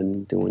progressive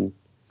and doing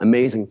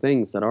amazing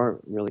things that are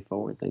really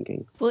forward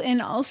thinking. Well,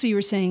 and also you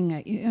were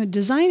saying,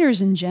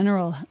 designers in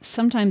general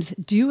sometimes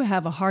do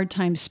have a hard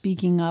time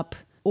speaking up,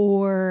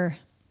 or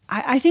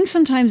I think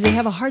sometimes they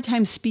have a hard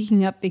time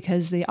speaking up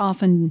because they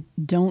often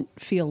don't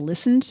feel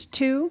listened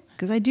to.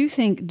 Because I do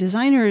think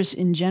designers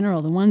in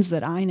general, the ones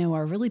that I know,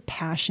 are really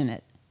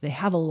passionate. They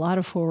have a lot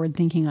of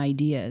forward-thinking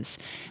ideas,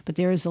 but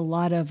there is a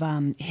lot of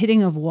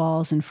hitting of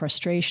walls and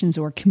frustrations,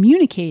 or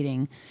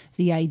communicating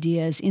the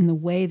ideas in the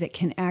way that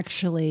can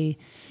actually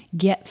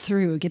get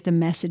the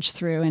message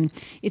through. And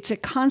it's a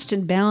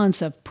constant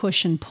balance of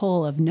push and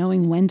pull, of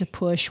knowing when to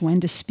push, when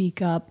to speak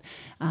up,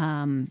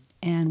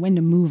 and when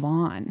to move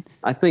on.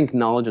 I think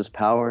knowledge is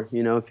power.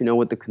 If you know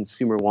what the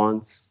consumer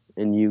wants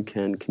and you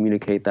can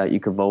communicate that, you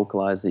could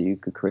vocalize it, you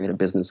could create a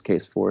business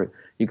case for it.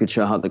 You could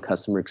show how the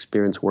customer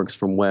experience works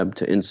from web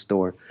to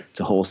in-store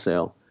to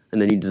wholesale.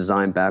 And then you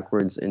design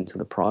backwards into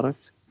the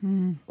product.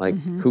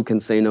 Mm-hmm. Who can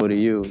say no to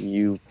you?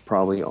 You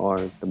probably are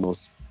the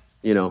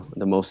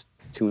most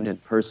tuned in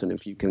person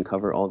if you can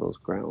cover all those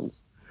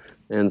grounds.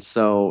 And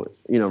so,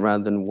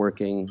 rather than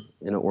working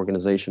in an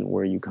organization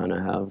where you kind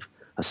of have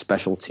a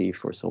specialty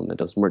for someone that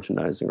does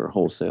merchandising or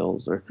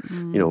wholesales or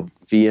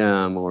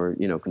VM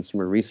or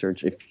consumer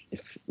research,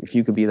 if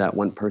you could be that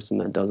one person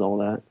that does all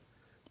that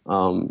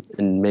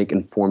and make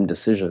informed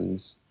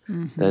decisions,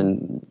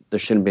 then there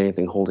shouldn't be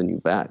anything holding you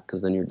back,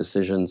 because then your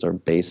decisions are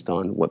based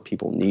on what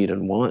people need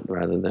and want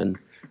rather than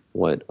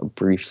what a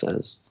brief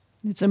says.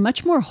 It's a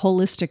much more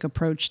holistic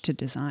approach to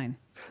design.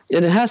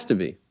 It has to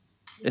be.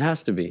 It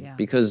has to be,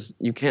 because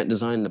you can't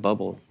design in a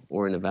bubble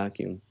or in a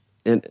vacuum.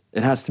 And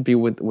it has to be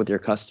with your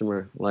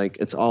customer. Like,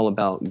 it's all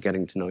about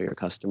getting to know your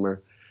customer.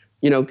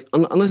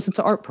 Unless it's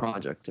an art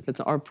project. If it's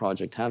an art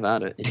project, have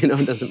at it.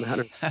 It doesn't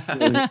matter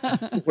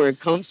where it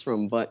comes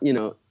from. But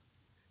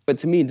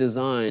to me,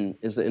 design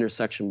is the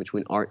intersection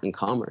between art and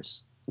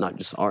commerce, not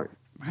just art.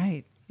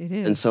 Right, it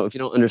is. And so if you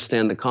don't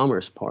understand the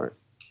commerce part,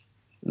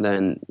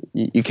 then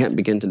you can't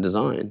begin to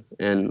design.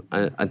 And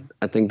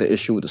I think the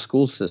issue with the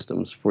school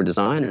systems for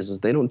designers is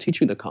they don't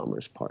teach you the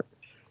commerce part.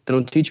 They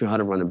don't teach you how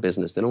to run a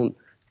business. They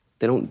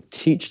don't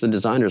teach the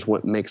designers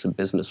what makes a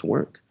business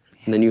work.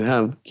 And then you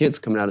have kids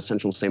coming out of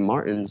Central St.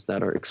 Martin's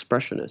that are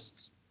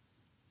expressionists,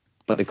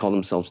 but they call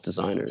themselves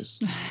designers.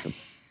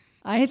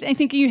 I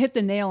think you hit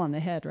the nail on the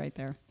head right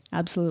there.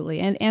 Absolutely.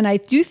 And I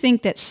do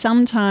think that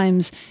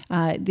sometimes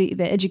the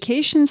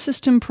education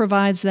system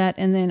provides that,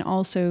 and then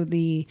also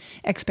the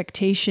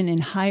expectation in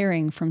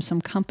hiring from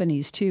some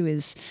companies too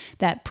is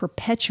that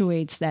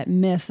perpetuates that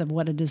myth of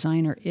what a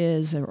designer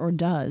is or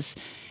does.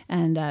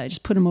 And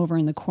just put them over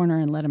in the corner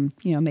and let them,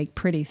 make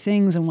pretty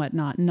things and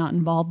whatnot, and not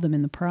involve them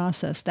in the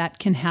process. That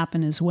can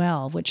happen as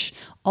well, which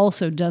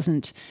also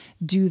doesn't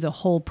do the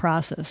whole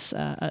process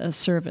a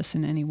service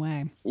in any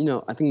way.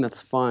 I think that's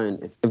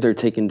fine if they're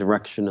taking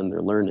direction and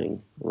they're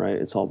learning, right?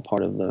 It's all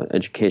part of the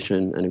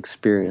education and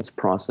experience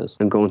process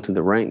and going through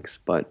the ranks.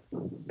 But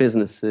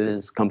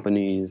businesses,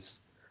 companies,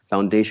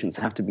 foundations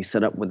have to be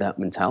set up with that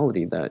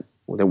mentality that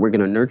we're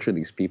going to nurture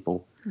these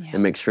people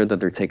and make sure that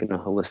they're taking a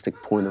holistic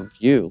point of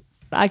view.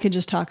 I could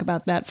just talk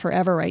about that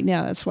forever right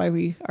now. That's why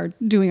we are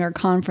doing our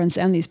conference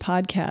and these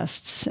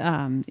podcasts,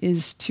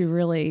 is to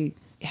really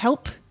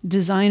help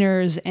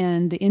designers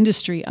and the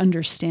industry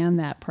understand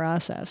that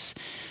process.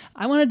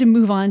 I wanted to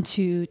move on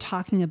to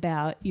talking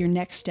about your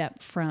next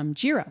step from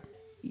Jira.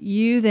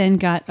 You then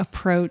got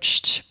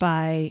approached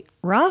by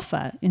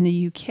Rafa in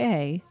the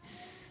UK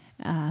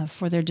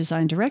for their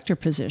design director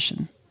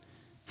position.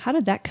 How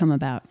did that come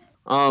about?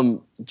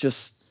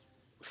 Just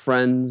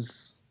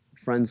friends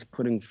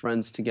putting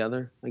friends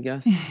together, I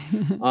guess.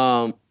 It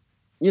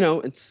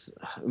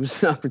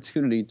was an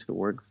opportunity to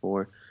work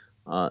for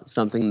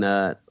something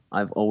that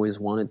I've always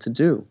wanted to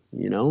do,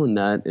 and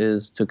that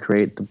is to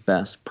create the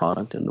best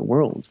product in the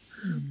world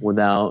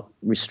without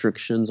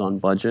restrictions on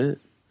budget,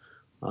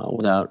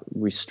 without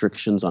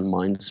restrictions on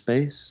mind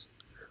space,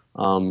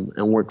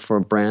 and work for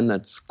a brand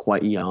that's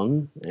quite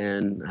young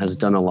and has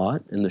done a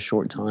lot in the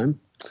short time,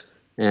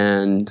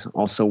 and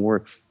also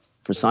work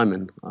for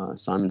Simon.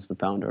 Simon's the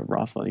founder of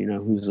Rafa,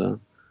 who's an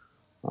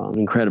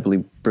incredibly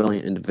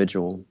brilliant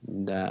individual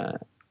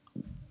that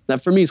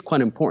for me is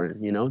quite important,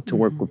 to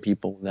work with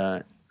people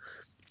that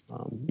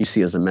you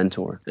see as a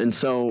mentor. And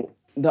so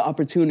the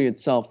opportunity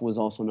itself was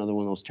also another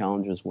one of those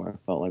challenges where I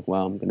felt like,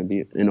 wow, I'm going to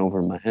be in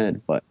over my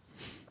head. But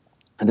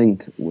I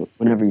think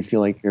whenever you feel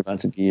like you're about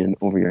to be in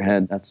over your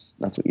head, that's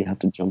what you have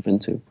to jump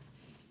into.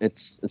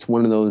 It's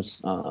one of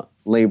those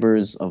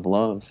labors of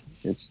love.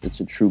 It's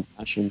a true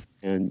passion,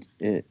 and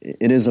it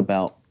is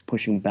about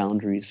pushing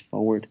boundaries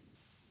forward,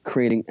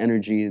 creating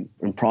energy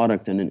and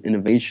product and an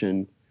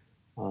innovation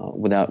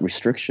without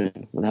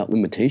restriction, without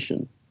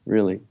limitation,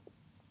 really.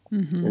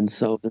 Mm-hmm. And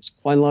so there's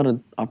quite a lot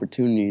of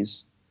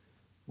opportunities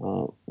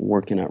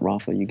working at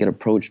Rafa. You get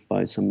approached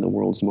by some of the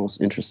world's most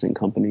interesting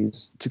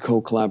companies to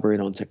co-collaborate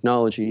on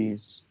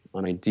technologies,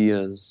 on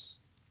ideas,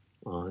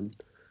 on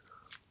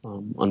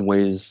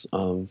ways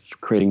of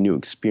creating new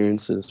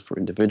experiences for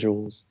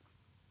individuals.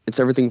 It's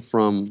everything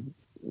from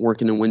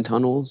working in wind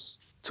tunnels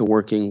to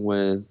working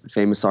with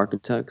famous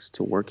architects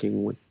to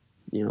working with,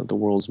 the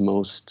world's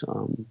most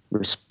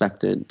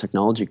respected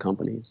technology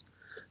companies.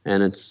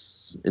 And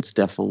it's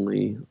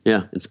definitely,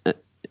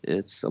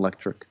 it's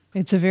electric.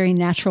 It's a very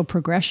natural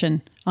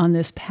progression on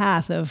this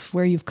path of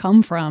where you've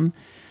come from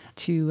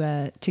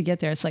to get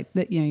there. It's like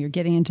you're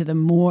getting into the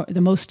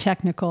most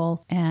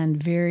technical and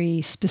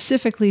very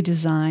specifically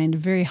designed,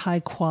 very high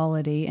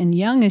quality and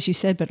young, as you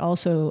said, but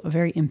also a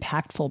very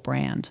impactful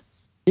brand.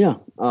 Yeah.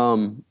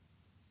 I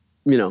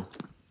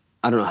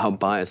don't know how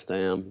biased I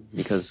am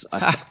because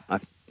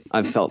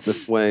I've felt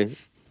this way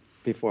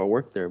before I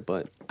worked there,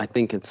 but I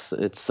think it's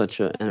such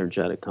an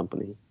energetic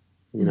company,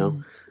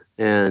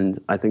 and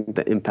I think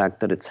the impact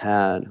that it's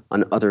had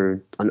on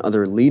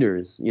other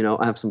leaders.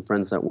 I have some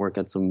friends that work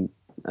at some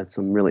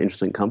really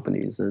interesting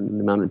companies, and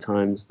the amount of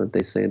times that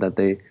they say that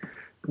they,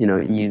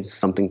 use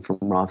something from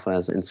Rafa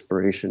as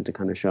inspiration to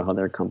kind of show how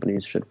their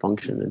companies should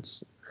function.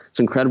 It's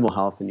incredible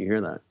how often you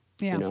hear that.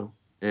 Yeah.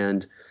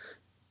 And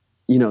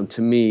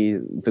to me,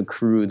 the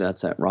crew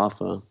that's at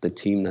Rafa, the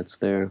team that's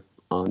there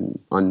on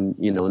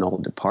in all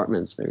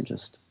departments, they're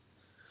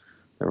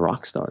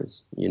rock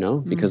stars.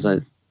 Because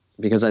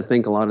I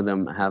think a lot of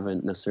them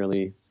haven't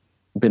necessarily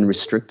been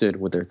restricted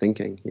with their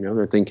thinking.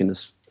 Their thinking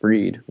is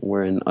freed,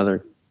 where in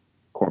other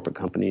corporate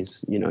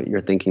companies,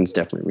 your thinking is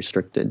definitely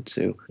restricted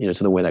to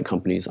the way that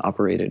companies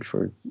operated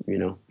for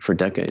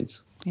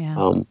decades.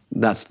 Yeah.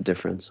 That's the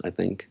difference, I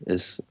think,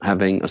 is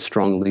having a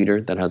strong leader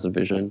that has a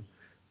vision,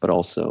 but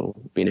also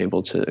being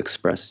able to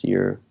express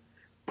your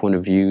point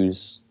of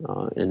views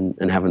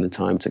and having the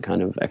time to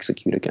kind of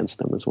execute against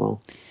them as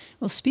well.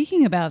 Well,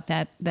 speaking about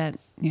that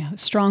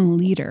strong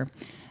leader,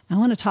 I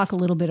want to talk a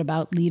little bit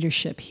about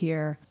leadership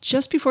here.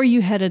 Just before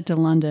you headed to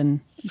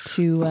London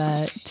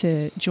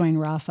to join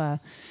Rafa,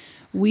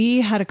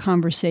 we had a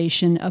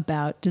conversation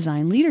about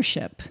design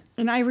leadership.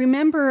 And I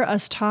remember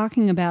us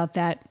talking about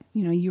that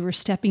you were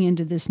stepping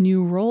into this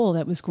new role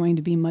that was going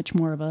to be much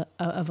more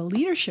of a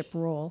leadership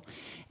role,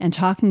 and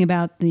talking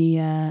about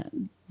the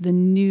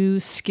new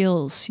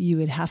skills you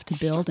would have to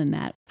build in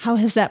that. How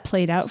has that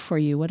played out for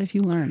you? What have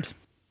you learned?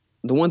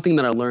 The one thing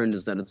that I learned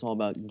is that it's all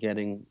about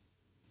getting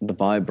the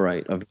vibe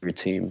right of your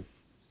team.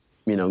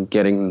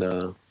 Getting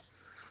the,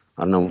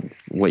 I don't know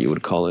what you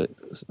would call it,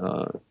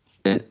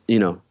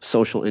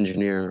 social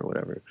engineer or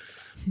whatever.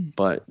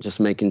 But just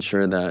making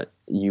sure that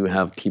you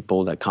have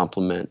people that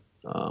complement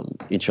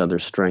each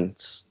other's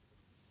strengths.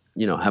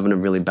 Having a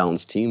really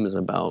balanced team is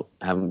about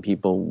having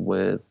people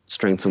with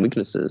strengths and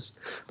weaknesses,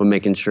 but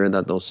making sure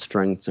that those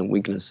strengths and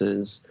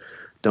weaknesses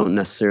don't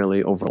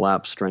necessarily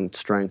overlap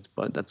strength,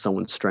 but that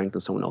someone's strength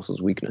is someone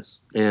else's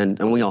weakness.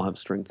 And we all have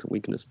strengths and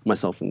weaknesses,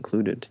 myself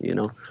included,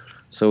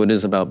 So it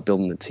is about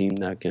building a team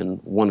that can,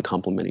 one,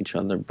 complement each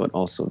other, but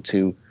also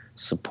two,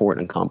 support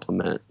and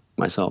complement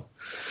myself.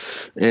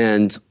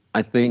 And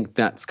I think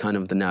that's kind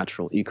of the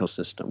natural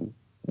ecosystem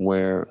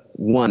where,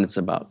 one, it's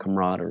about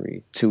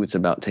camaraderie. Two, it's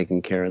about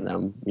taking care of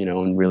them,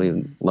 and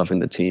really loving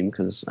the team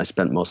because I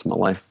spent most of my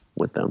life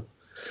with them.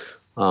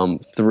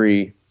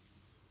 Three,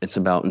 it's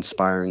about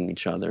inspiring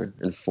each other.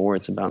 And four,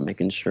 it's about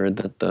making sure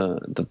that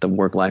the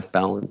work-life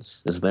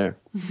balance is there.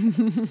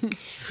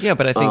 Yeah,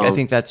 but I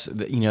think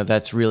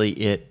that's really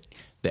it,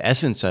 the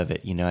essence of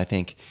it. I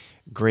think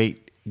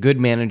good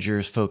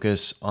managers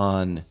focus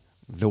on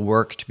the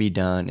work to be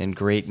done, and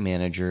great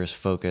managers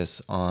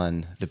focus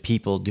on the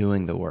people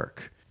doing the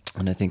work.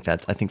 And I think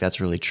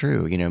that's really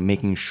true.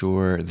 Making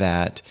sure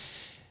that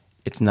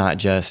it's not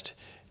just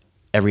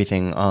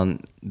everything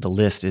on the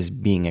list is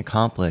being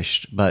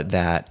accomplished, but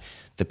that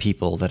the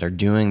people that are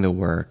doing the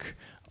work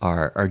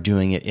are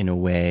doing it in a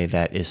way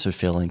that is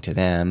fulfilling to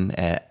them,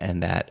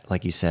 and that,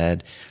 like you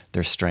said,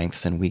 their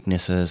strengths and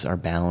weaknesses are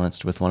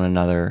balanced with one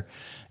another,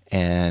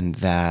 and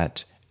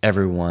that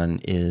everyone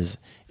is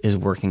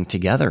working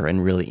together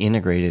and really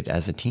integrated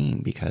as a team,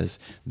 because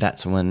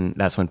that's when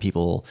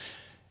people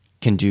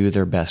can do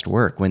their best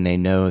work, when they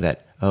know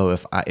that,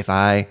 if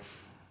I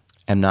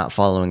am not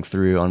following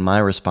through on my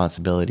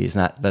responsibilities,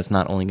 that's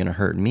not only going to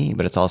hurt me,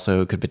 but it's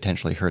also could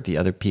potentially hurt the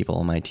other people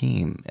on my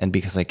team. And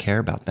because I care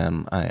about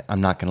them, I'm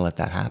not going to let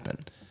that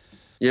happen.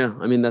 Yeah,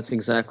 I mean, that's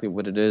exactly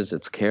what it is.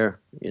 It's care,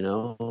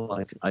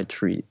 like I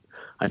treat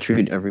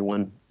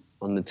everyone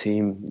on the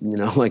team,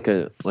 like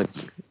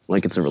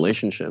it's a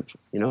relationship,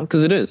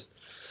 because it is.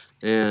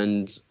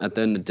 And at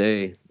the end of the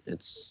day,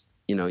 it's,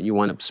 you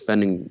wind up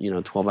spending,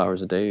 12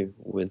 hours a day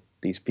with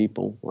these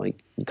people.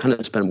 Like, you kind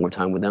of spend more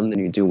time with them than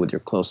you do with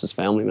your closest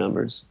family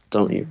members,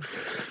 don't you?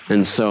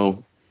 And so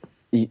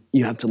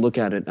you have to look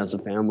at it as a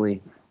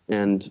family.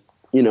 And,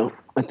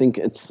 I think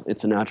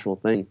it's a natural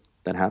thing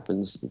that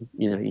happens.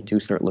 You do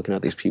start looking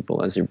at these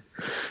people as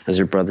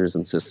your brothers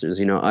and sisters.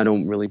 I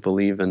don't really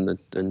believe in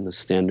the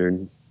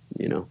standard,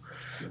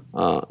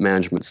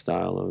 management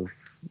style of,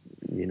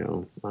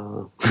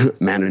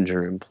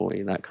 manager,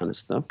 employee, that kind of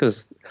stuff,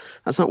 because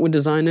that's not what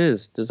design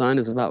is. Design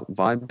is about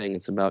vibing.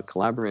 It's about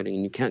collaborating,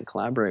 and you can't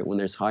collaborate when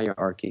there's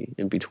hierarchy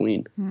in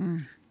between.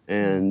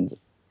 And,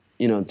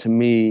 to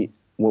me,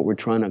 what we're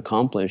trying to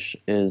accomplish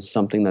is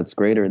something that's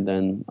greater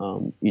than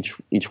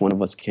each one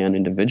of us can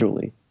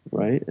individually,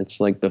 right? It's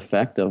like the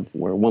effect of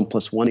where 1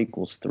 + 1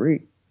 =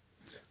 3.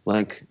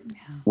 Like,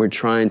 we're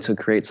trying to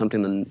create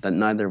something that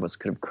neither of us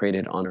could have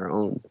created on our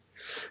own.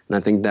 And I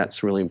think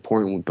that's really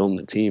important with building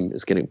a team,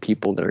 is getting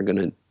people that are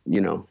going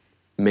to,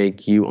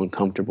 make you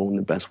uncomfortable in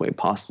the best way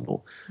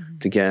possible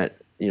to get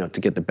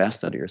the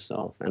best out of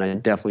yourself. And I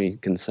definitely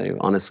can say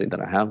honestly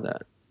that I have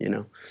that,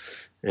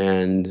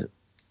 and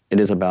it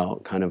is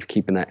about kind of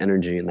keeping that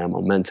energy and that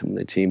momentum in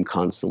the team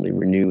constantly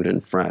renewed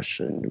and fresh,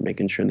 and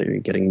making sure that you're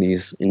getting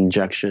these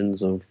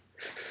injections of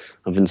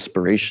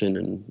inspiration,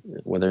 and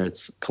whether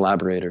it's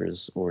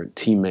collaborators or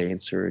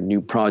teammates or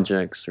new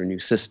projects or new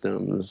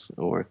systems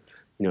or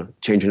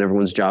changing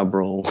everyone's job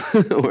role.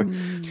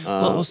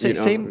 Or,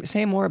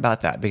 say more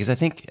about that, because I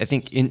think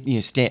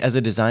as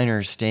a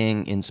designer,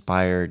 staying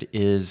inspired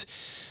is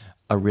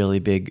a really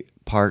big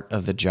part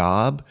of the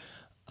job,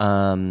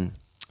 or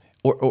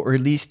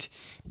at least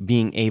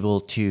being able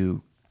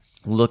to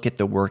look at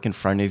the work in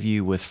front of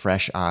you with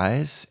fresh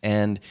eyes.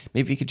 And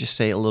maybe you could just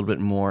say a little bit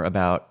more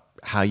about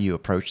how you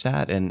approach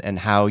that and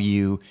how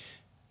you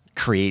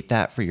create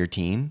that for your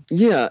team.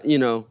 Yeah,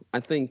 I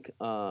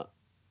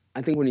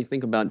think when you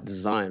think about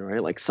design,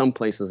 right, like some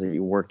places that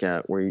you work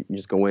at where you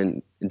just go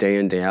in, day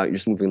out, you're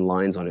just moving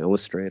lines on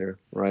Illustrator,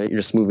 right? You're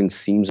just moving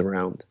seams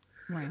around.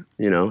 Right.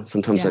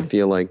 Sometimes I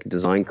feel like,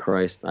 design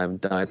Christ,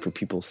 I've died for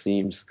people's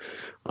seams.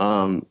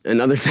 And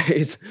other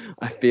days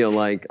I feel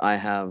like I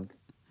have,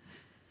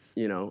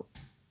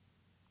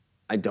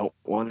 I don't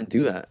want to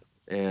do that.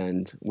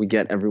 And we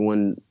get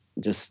everyone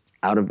just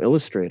out of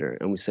Illustrator,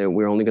 and we say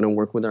we're only going to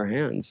work with our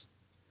hands,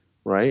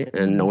 right?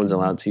 And no one's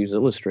allowed to use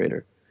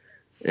Illustrator.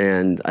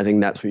 And I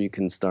think that's where you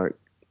can start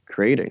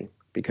creating,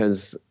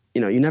 because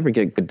you never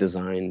get good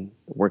design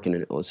working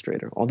in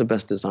Illustrator. All the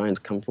best designs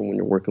come from when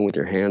you're working with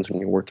your hands,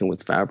 when you're working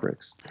with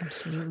fabrics.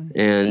 Absolutely.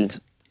 And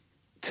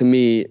to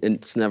me,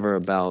 it's never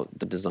about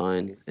the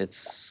design.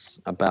 It's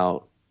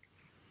about,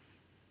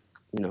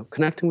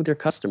 connecting with your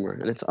customer.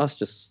 And it's us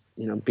just,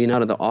 being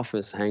out of the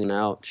office, hanging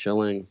out,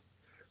 chilling,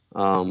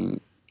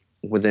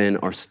 within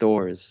our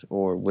stores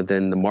or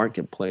within the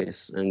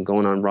marketplace, and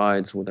going on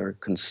rides with our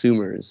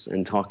consumers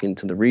and talking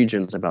to the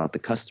regions about the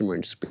customer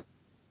and just being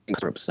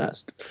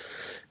obsessed.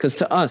 Because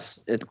to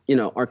us,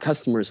 our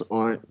customers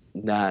aren't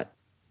that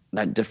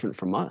different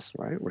from us,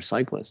 right? We're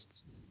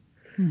cyclists.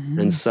 Mm-hmm.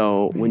 And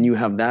so when you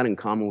have that in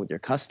common with your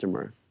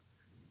customer,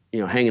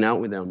 hanging out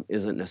with them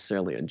isn't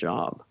necessarily a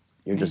job.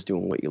 You're just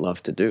doing what you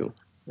love to do.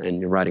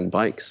 And you're riding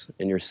bikes,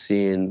 and you're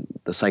seeing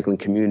the cycling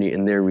community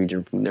in their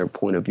region from their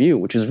point of view,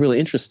 which is really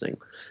interesting.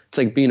 It's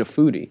like being a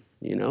foodie,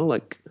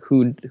 like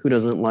who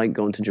doesn't like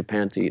going to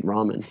Japan to eat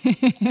ramen?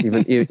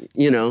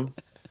 Even,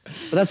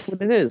 but that's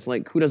what it is.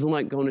 Like, who doesn't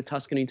like going to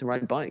Tuscany to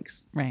ride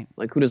bikes? Right.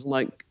 Like, who doesn't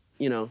like,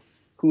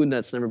 who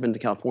that's never been to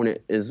California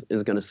is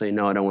going to say,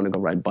 no, I don't want to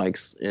go ride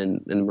bikes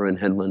in Marin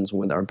Headlands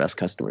with our best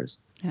customers.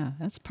 Yeah,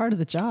 that's part of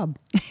the job,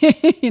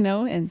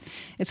 and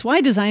it's why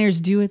designers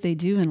do what they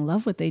do and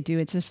love what they do.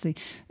 It's just the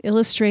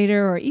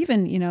illustrator, or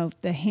even,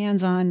 the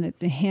hands-on,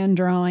 the hand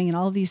drawing and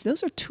all of these,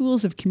 those are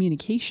tools of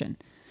communication.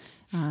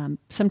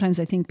 Sometimes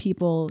I think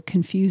people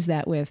confuse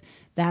that with,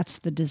 that's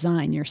the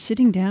design. You're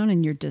sitting down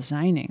and you're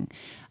designing.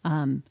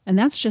 And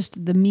that's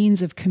just the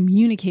means of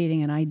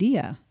communicating an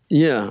idea.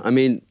 Yeah, I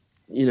mean,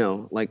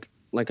 like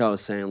I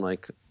was saying,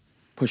 like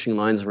pushing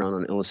lines around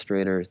on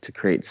Illustrator to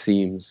create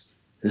seams.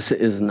 This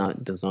is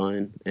not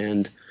design.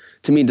 And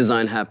to me,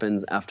 design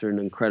happens after an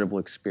incredible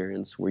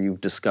experience where you've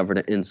discovered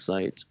an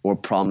insight or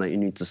problem that you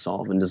need to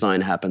solve. And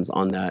design happens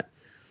on that,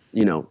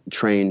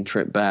 train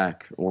trip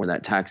back, or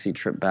that taxi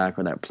trip back,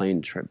 or that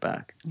plane trip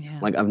back. Yeah.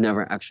 Like, I've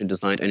never actually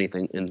designed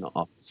anything in the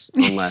office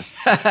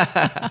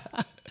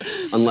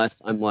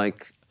unless I'm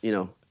like,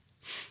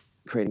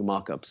 creating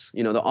mock-ups.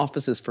 The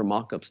office is for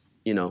mock-ups.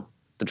 The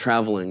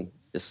traveling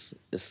is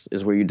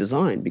where you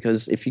design,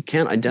 because if you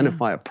can't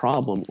identify a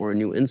problem or a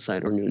new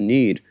insight or a new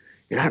need,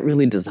 you're not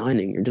really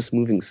designing. You're just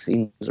moving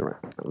seams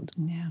around.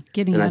 Yeah,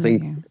 getting and out I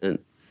think, of you. And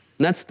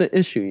that's the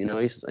issue.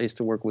 I used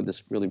to work with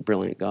this really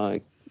brilliant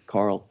guy,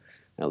 Carl,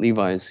 at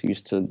Levi's, who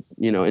used to,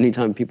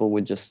 anytime people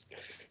would just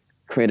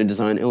create a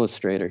design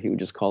illustrator, he would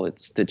just call it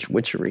stitch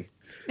witchery.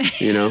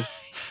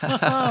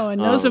 Oh, and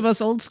those of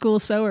us old school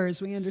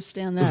sewers, we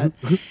understand that.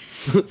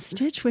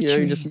 Stitch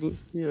witchery.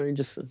 You're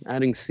just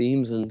adding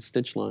seams and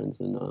stitch lines.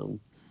 And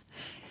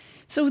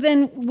So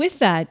then with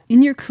that,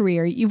 in your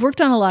career, you've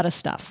worked on a lot of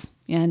stuff.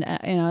 And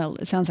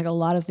it sounds like a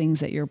lot of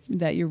things that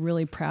you're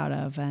really proud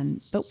of.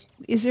 But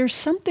is there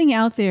something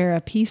out there,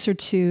 a piece or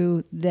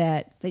two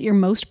that you're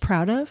most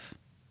proud of?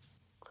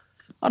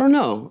 I don't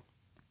know.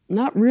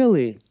 Not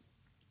really.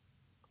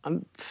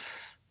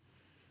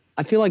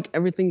 I feel like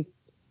everything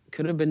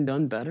could have been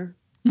done better.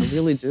 I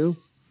really do.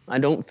 I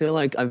don't feel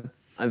like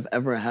I've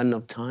ever had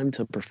enough time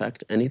to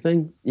perfect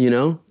anything,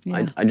 Yeah.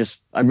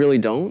 I really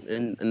don't.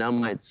 And that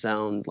might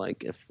sound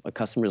like, if a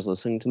customer is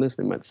listening to this,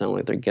 they might sound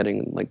like they're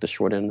getting like the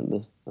short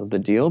end of the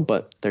deal,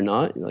 but they're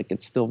not. Like,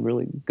 it's still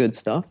really good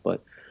stuff,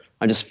 but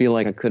I just feel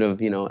like I could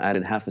have,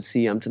 added half a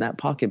CM to that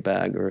pocket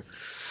bag, or,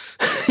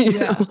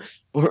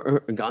 or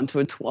gone to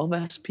a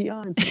 12 SPI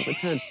instead of a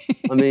 10.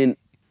 I mean,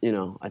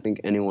 I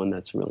think anyone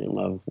that's really in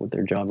love with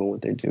their job and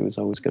what they do is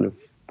always going to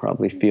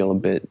probably feel a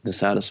bit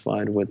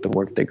dissatisfied with the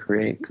work they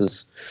create,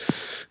 because,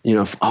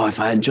 if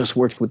I had just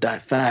worked with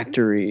that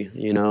factory,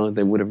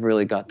 they would have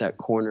really got that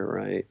corner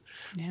right.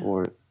 Yeah.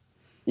 Or,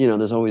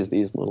 there's always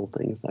these little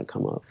things that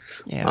come up.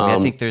 Yeah, I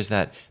think there's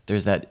that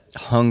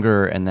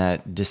hunger and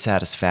that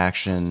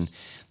dissatisfaction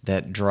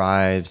that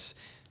drives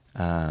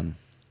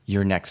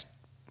your next,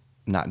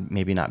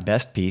 maybe not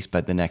best piece,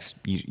 but the next.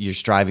 You're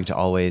striving to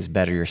always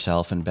better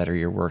yourself and better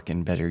your work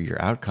and better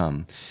your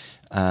outcome.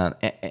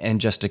 And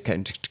just to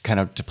kind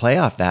of play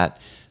off that,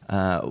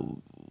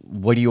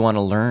 what do you want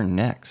to learn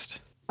next?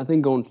 I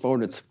think going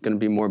forward, it's going to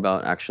be more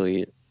about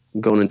actually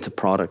going into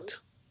product,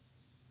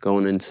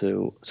 going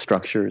into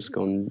structures,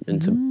 going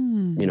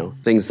into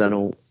things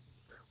that'll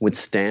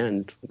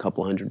withstand a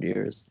couple 100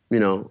 years.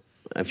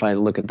 If I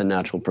look at the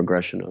natural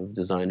progression of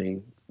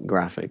designing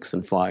graphics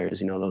and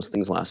flyers, those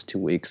things last 2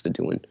 weeks, to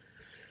doing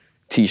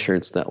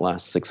T-shirts that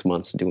last 6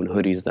 months, to doing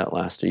hoodies that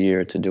last a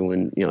year, to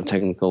doing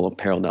technical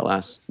apparel that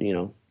lasts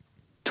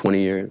 20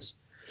 years.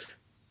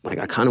 Like,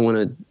 I kind of want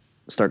to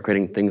start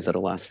creating things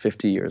that'll last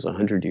 50 years,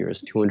 100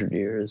 years, 200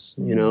 years.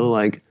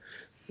 Like,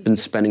 been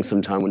spending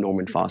some time with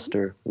Norman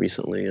Foster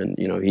recently, and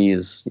he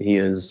is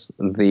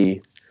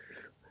the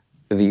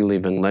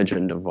living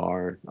legend of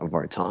our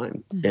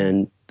time.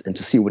 Mm-hmm. And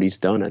to see what he's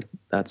done,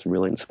 that's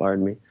really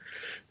inspired me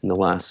in the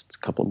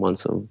last couple of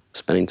months of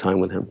spending time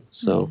with him.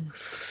 So.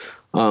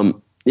 Mm-hmm.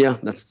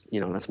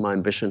 That's my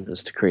ambition,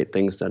 is to create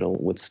things that'll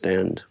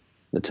withstand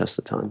the test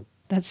of time.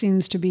 That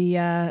seems to be,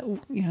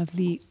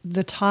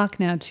 the talk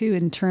now too,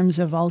 in terms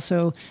of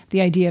also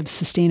the idea of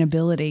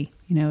sustainability.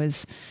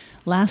 Is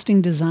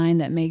lasting design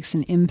that makes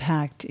an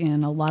impact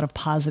in a lot of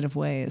positive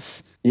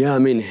ways. Yeah, I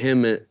mean,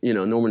 him,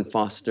 Norman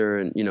Foster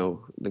and,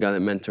 the guy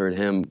that mentored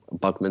him,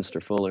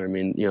 Buckminster Fuller, I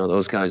mean,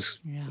 those guys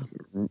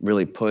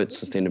really put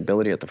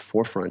sustainability at the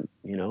forefront,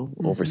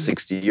 over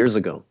 60 years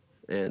ago.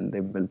 And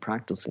they've been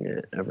practicing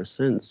it ever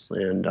since.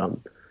 And,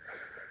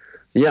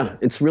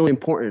 it's really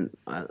important.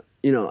 I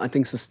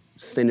think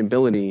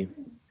sustainability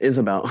is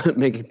about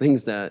making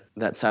things that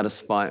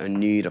satisfy a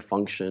need, a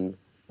function,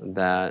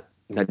 that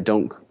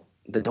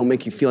don't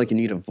make you feel like you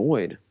need a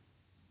void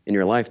in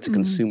your life to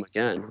consume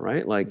again,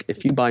 right? Like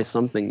if you buy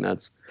something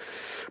that's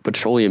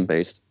petroleum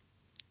based,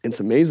 it's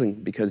amazing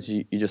because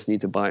you just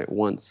need to buy it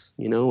once,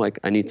 like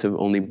I need to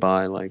only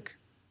buy like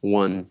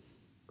one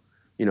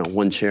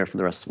chair for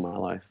the rest of my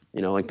life,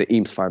 like the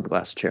Eames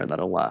fiberglass chair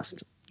that'll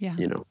last,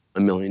 a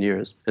million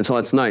years. And so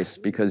that's nice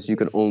because you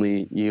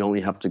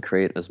only have to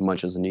create as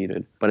much as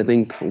needed. But I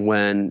think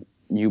when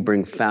you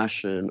bring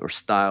fashion or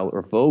style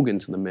or vogue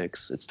into the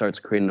mix, it starts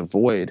creating a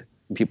void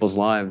in people's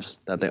lives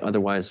that they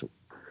otherwise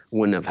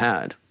wouldn't have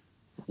had,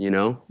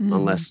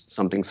 unless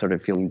something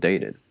started feeling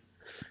dated.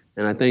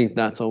 And I think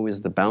that's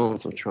always the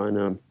balance of trying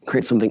to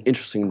create something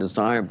interesting and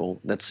desirable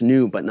that's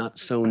new, but not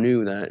so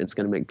new that it's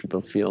going to make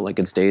people feel like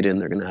it's dated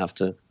and they're going to have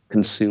to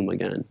consume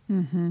again.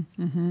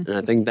 And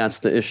I think that's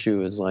the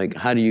issue is like,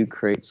 how do you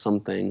create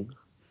something,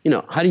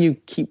 how do you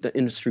keep the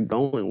industry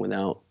going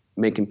without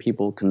making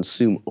people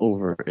consume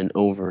over and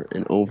over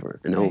and over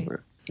and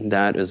over?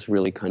 That is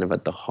really kind of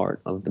at the heart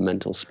of the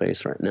mental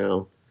space right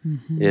now.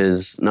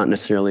 Is not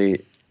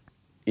necessarily,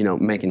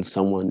 making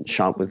someone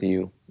shop with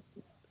you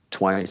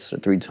twice or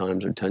 3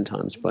 times or 10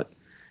 times, but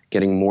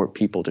getting more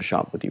people to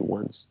shop with you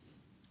once.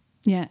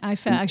 Yeah,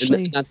 that's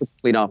the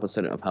complete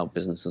opposite of how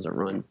businesses are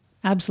run.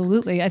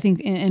 Absolutely. I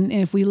think, and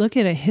if we look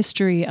at a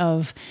history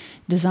of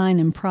design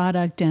and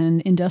product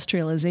and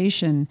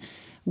industrialization,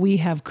 we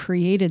have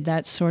created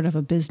that sort of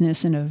a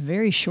business in a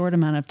very short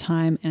amount of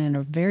time, and in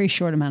a very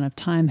short amount of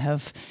time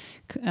have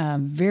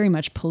very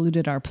much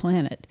polluted our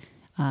planet.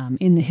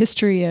 In the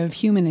history of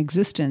human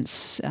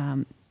existence,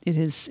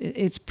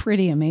 it's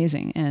pretty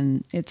amazing.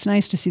 And it's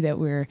nice to see that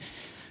we're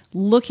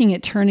looking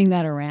at turning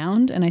that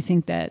around. And I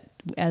think that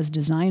as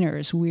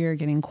designers, we're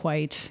getting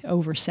quite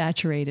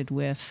oversaturated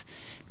with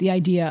the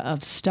idea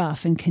of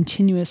stuff and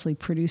continuously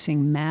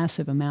producing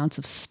massive amounts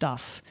of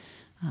stuff.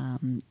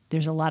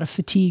 There's a lot of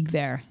fatigue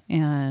there,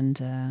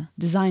 and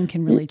design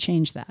can really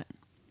change that.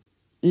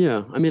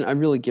 Yeah, I mean, I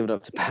really give it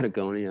up to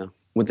Patagonia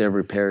with their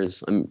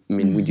repairs. I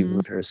mean, we do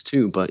repairs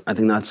too, but I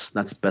think that's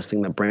the best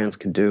thing that brands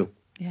can do.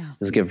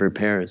 Is give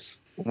repairs.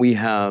 We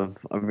have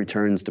a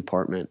returns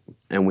department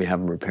and we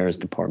have a repairs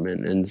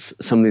department, and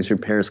some of these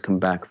repairs come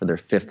back for their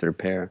 5th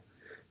repair,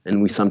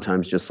 and we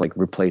sometimes just like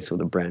replace it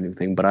with a brand new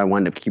thing. But I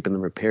wind up keeping the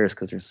repairs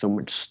because there's so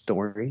much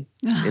story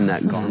in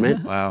that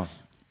garment. Wow.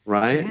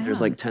 Right? Yeah.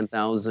 There's like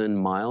 10,000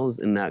 miles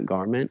in that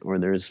garment, or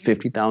there's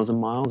 50,000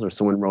 miles, or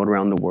someone rode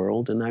around the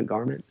world in that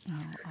garment. Oh,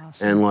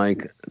 awesome. And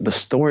like the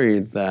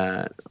story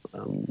that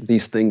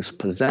these things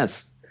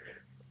possess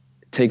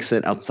takes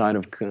it outside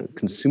of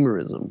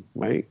consumerism,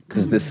 right?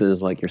 Because this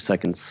is like your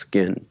second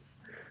skin.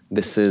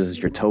 This is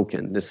your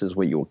token. This is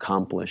what you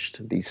accomplished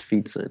these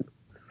feats in.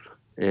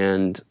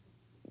 And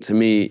to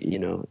me,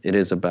 it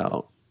is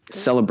about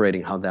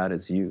celebrating how that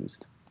is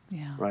used.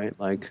 Yeah. Right?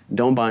 Like,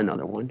 don't buy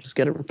another one. Just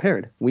get it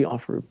repaired. We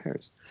offer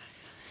repairs.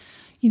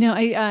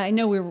 I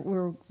know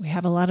we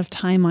have a lot of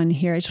time on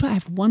here. I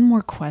have one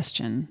more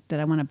question that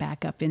I want to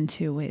back up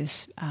into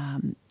is,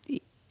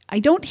 I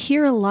don't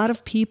hear a lot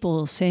of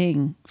people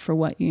saying for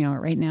what,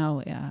 right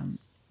now,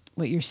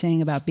 what you're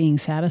saying about being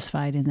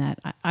satisfied in that.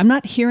 I'm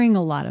not hearing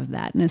a lot of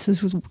that. And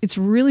it's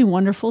really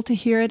wonderful to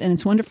hear it. And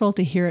it's wonderful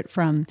to hear it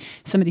from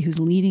somebody who's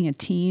leading a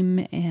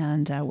team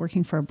and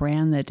working for a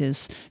brand that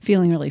is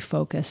feeling really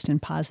focused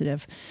and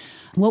positive.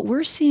 What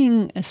we're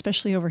seeing,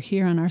 especially over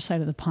here on our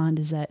side of the pond,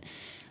 is that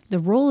the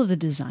role of the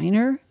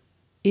designer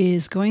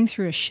is going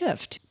through a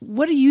shift.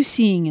 What are you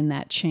seeing in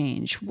that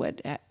change?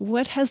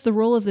 What has the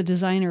role of the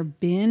designer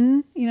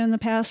been, in the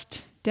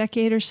past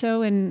decade or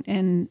so,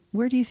 and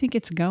where do you think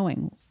it's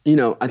going?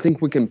 I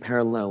think we can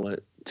parallel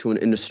it to an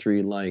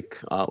industry like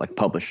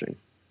publishing,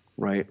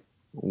 right?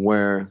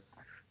 Where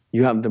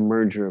you have the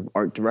merger of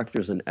art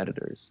directors and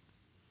editors,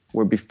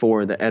 where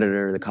before the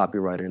editor, the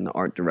copywriter, and the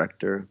art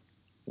director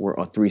were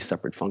 3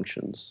 separate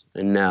functions.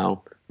 And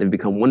now they've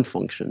become one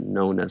function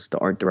known as the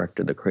art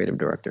director, the creative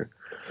director.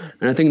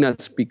 And I think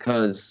that's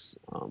because,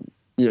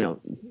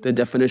 the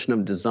definition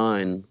of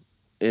design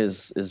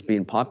is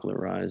being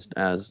popularized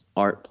as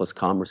art plus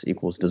commerce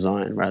equals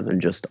design rather than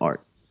just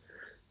art.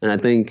 And I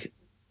think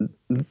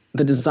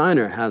the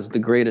designer has the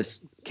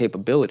greatest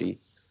capability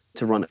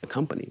to run a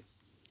company.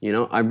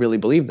 I really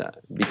believe that,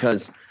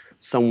 because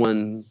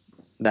someone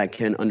that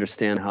can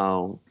understand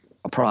how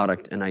a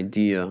product, an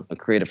idea, a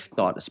creative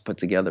thought is put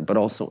together, but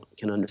also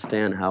can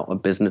understand how a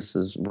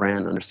business's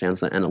brand understands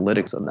the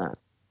analytics of that.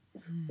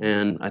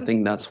 And I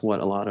think that's what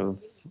a lot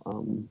of,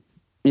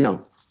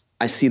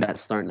 I see that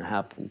starting to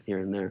happen here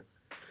and there.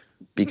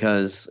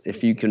 Because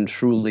if you can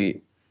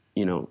truly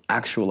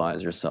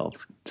actualize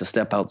yourself, to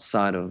step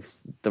outside of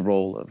the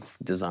role of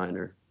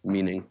designer,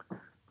 meaning,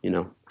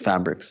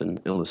 fabrics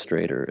and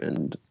Illustrator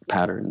and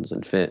patterns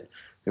and fit,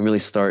 and really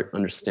start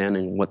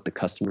understanding what the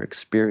customer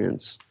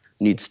experience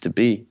needs to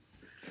be,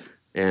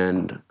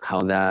 and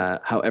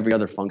how every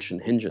other function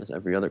hinges,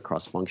 every other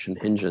cross function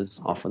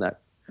hinges off of that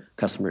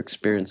customer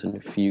experience. And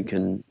if you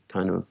can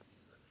kind of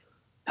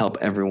help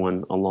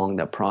everyone along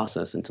that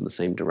process into the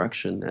same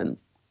direction, then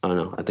I don't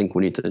know, I think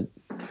we need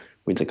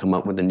to come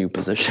up with a new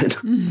position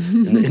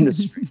in the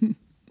industry,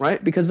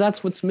 right? Because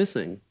that's what's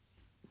missing,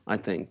 I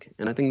think.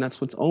 And I think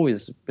that's what's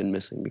always been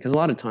missing, because a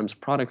lot of times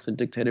products are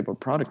dictated by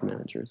product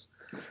managers.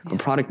 But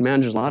product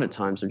managers, a lot of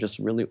times, are just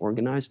really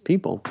organized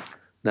people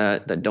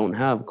that don't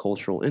have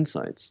cultural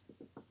insights.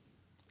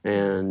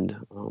 And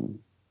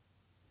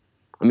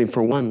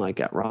for one, like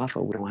at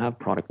Rafa, we don't have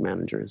product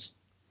managers.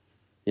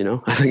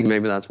 I think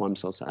maybe that's why I'm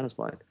so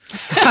satisfied.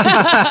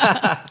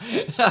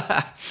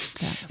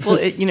 Well,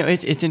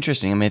 it's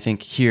interesting. I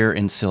think here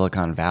in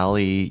Silicon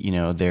Valley,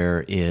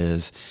 there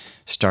is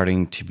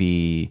starting to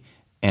be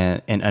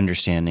an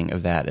understanding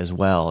of that as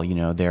well.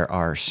 There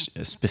are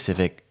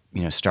specific,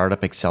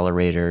 startup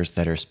accelerators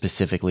that are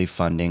specifically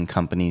funding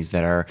companies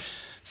that are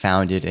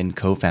founded and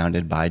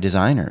co-founded by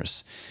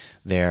designers.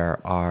 There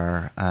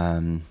are,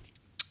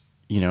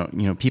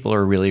 people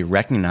are really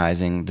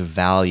recognizing the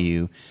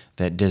value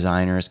that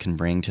designers can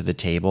bring to the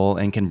table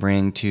and can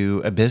bring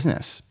to a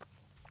business,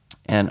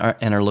 and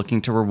are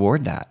looking to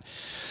reward that.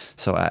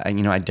 So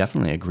I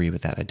definitely agree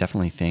with that. I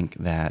definitely think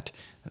that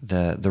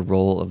the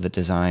role of the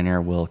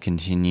designer will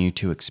continue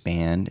to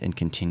expand and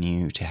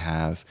continue to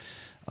have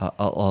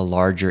a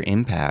larger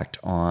impact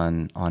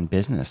on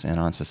business and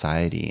on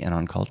society and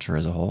on culture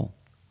as a whole.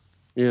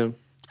 Yeah,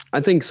 I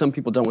think some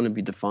people don't want to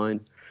be defined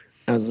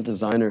as a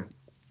designer,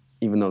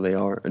 even though they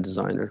are a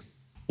designer.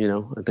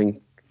 I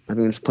think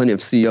there's plenty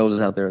of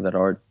CEOs out there that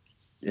are,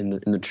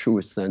 in the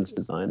truest sense,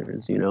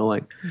 designers.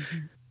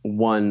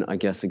 One, I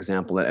guess,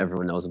 example that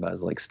everyone knows about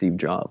is like Steve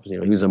Jobs. He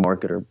was a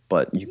marketer,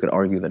 but you could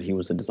argue that he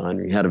was a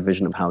designer. He had a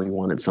vision of how he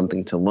wanted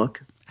something to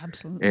look.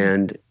 Absolutely.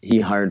 And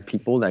he hired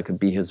people that could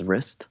be his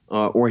wrist,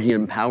 or he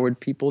empowered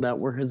people that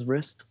were his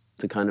wrist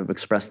to kind of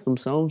express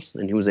themselves,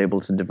 and he was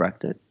able to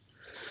direct it.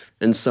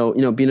 And so,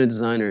 being a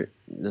designer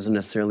doesn't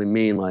necessarily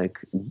mean like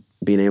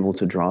being able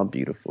to draw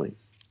beautifully,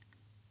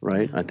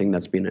 right? I think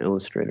that's being an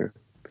illustrator.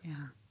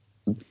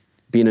 Yeah.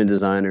 Being a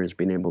designer is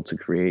being able to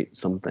create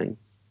something.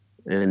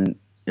 And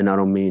I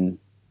don't mean,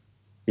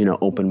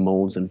 open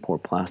molds and pour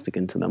plastic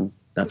into them.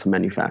 That's a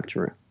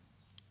manufacturer.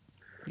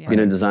 Yeah.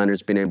 Being a designer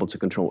is being able to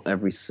control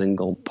every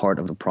single part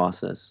of the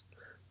process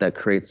that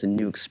creates a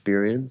new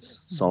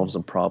experience, solves a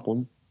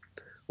problem,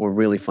 or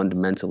really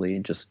fundamentally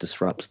just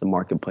disrupts the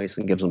marketplace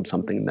and gives them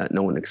something that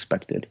no one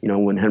expected.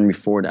 When Henry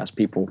Ford asked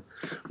people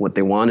what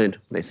they wanted,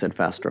 they said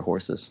faster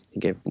horses.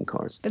 He gave them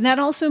cars. And that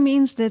also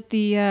means that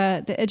the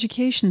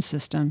education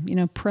system,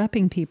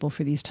 prepping people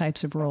for these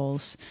types of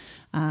roles,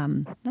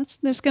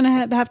 there's going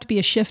to have to be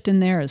a shift in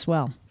there as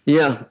well.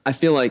 Yeah, I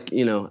feel like,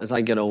 as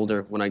I get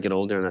older, and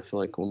I feel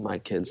like when my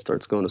kid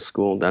starts going to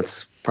school,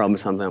 that's probably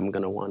something I'm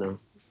going to want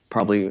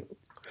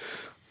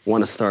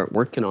to start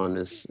working on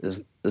is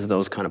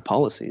those kind of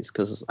policies,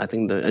 because I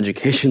think the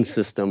education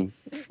system,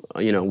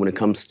 when it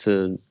comes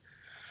to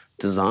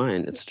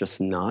design, it's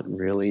just not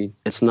really,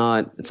 it's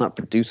not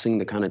producing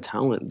the kind of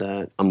talent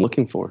that I'm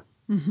looking for.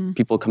 Mm-hmm.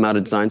 People come out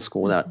of design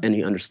school without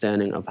any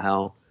understanding of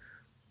how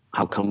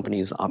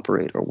companies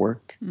operate or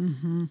work.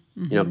 Mm-hmm.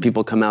 Mm-hmm.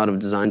 People come out of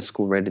design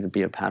school ready to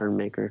be a pattern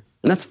maker,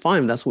 and that's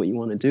fine if that's what you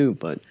want to do.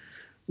 But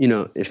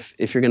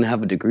if you're going to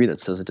have a degree that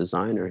says a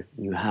designer,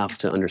 you have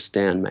to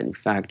understand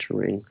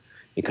manufacturing,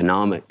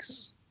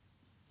 economics,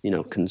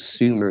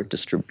 consumer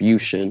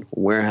distribution,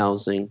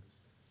 warehousing,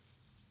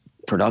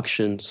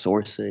 production,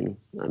 sourcing.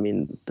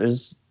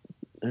 There's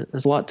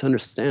a lot to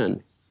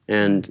understand,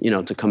 and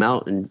to come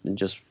out and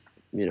just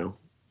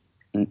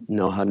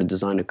know how to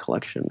design a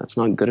collection, that's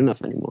not good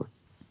enough anymore.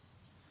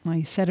 Well,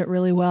 you said it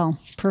really well,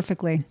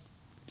 perfectly.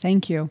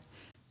 Thank you.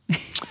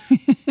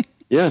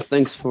 Yeah,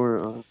 thanks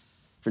for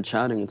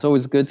chatting. It's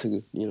always good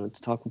to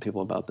talk with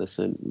people about this.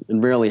 It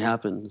rarely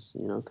happens,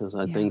 because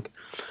I think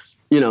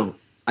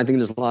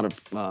there's a lot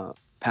of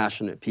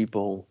passionate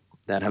people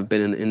that have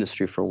been in the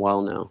industry for a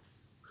while now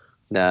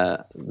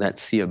that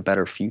see a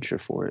better future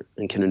for it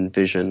and can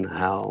envision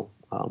how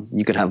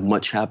you could have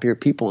much happier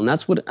people. And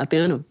that's what, at the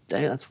end of the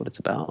day, that's what it's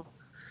about.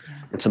 Yeah.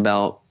 It's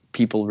about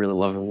people really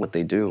loving what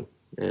they do.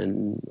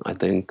 And I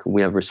think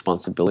we have a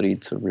responsibility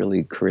to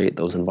really create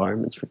those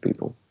environments for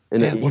people.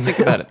 And think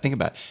about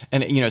it.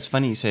 And, it's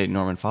funny you say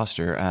Norman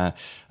Foster. I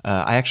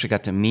actually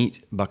got to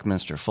meet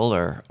Buckminster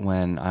Fuller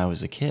when I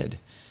was a kid.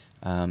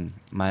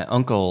 My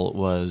uncle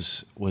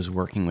was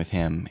working with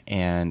him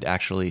and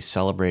actually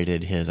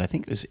celebrated his, I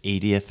think it was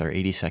 80th or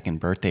 82nd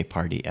birthday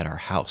party at our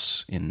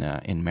house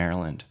in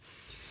Maryland.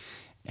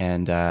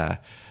 And,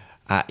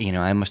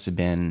 I must have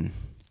been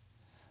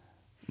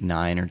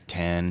 9 or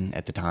 10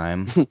 at the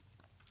time.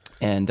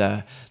 And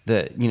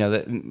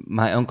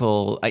my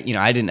uncle, I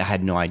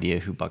had no idea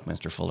who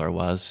Buckminster Fuller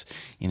was.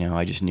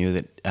 I just knew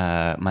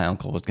that my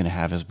uncle was going to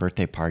have his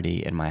birthday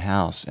party in my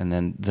house. And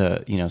then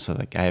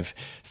I have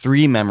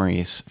three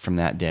memories from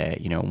that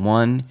day.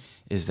 One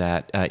is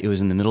that it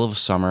was in the middle of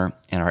summer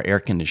and our air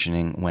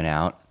conditioning went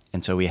out.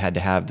 And so we had to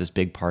have this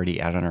big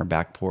party out on our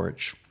back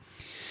porch.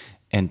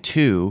 And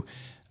two,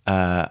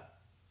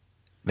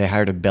 they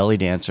hired a belly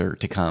dancer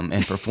to come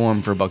and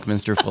perform for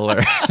Buckminster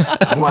Fuller.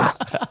 Wow.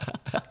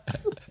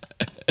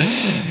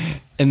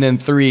 And then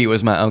three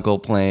was my uncle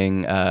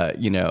playing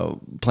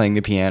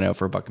the piano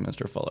for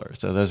Buckminster Fuller.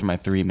 So those are my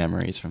three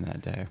memories from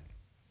that day.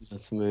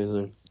 That's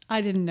amazing.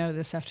 I didn't know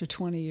this after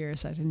 20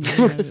 years. I didn't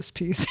even know this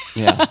piece.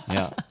 Yeah.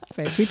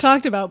 We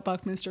talked about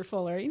Buckminster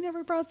Fuller. He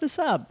never brought this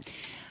up.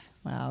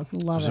 Wow,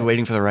 love it. I was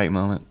waiting for the right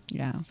moment.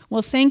 Yeah.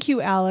 Well, thank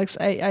you, Alex.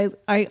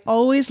 I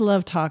always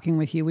love talking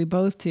with you. We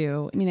both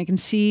do. I mean, I can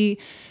see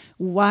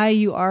why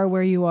you are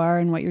where you are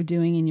and what you're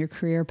doing in your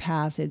career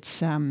path.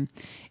 It's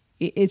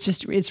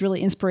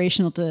really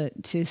inspirational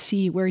to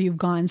see where you've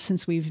gone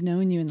since we've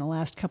known you in the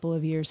last couple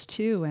of years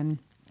too. And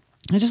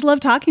I just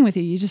love talking with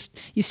you.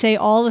 You say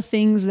all the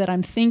things that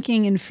I'm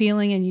thinking and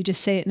feeling, and you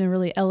just say it in a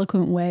really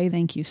eloquent way.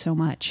 Thank you so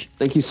much.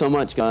 Thank you so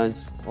much,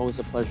 guys. Always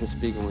a pleasure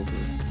speaking with you.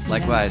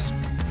 Likewise.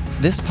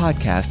 This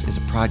podcast is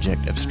a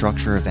project of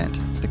Struktur Event,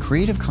 the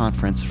creative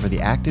conference for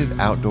the active,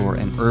 outdoor,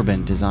 and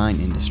urban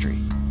design industry.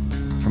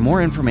 For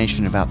more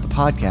information about the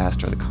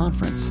podcast or the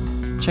conference,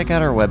 check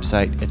out our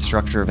website at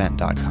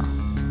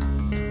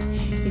strukturevent.com.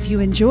 If you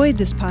enjoyed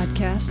this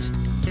podcast,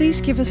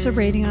 please give us a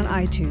rating on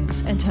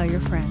iTunes and tell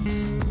your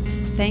friends.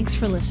 Thanks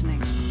for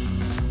listening.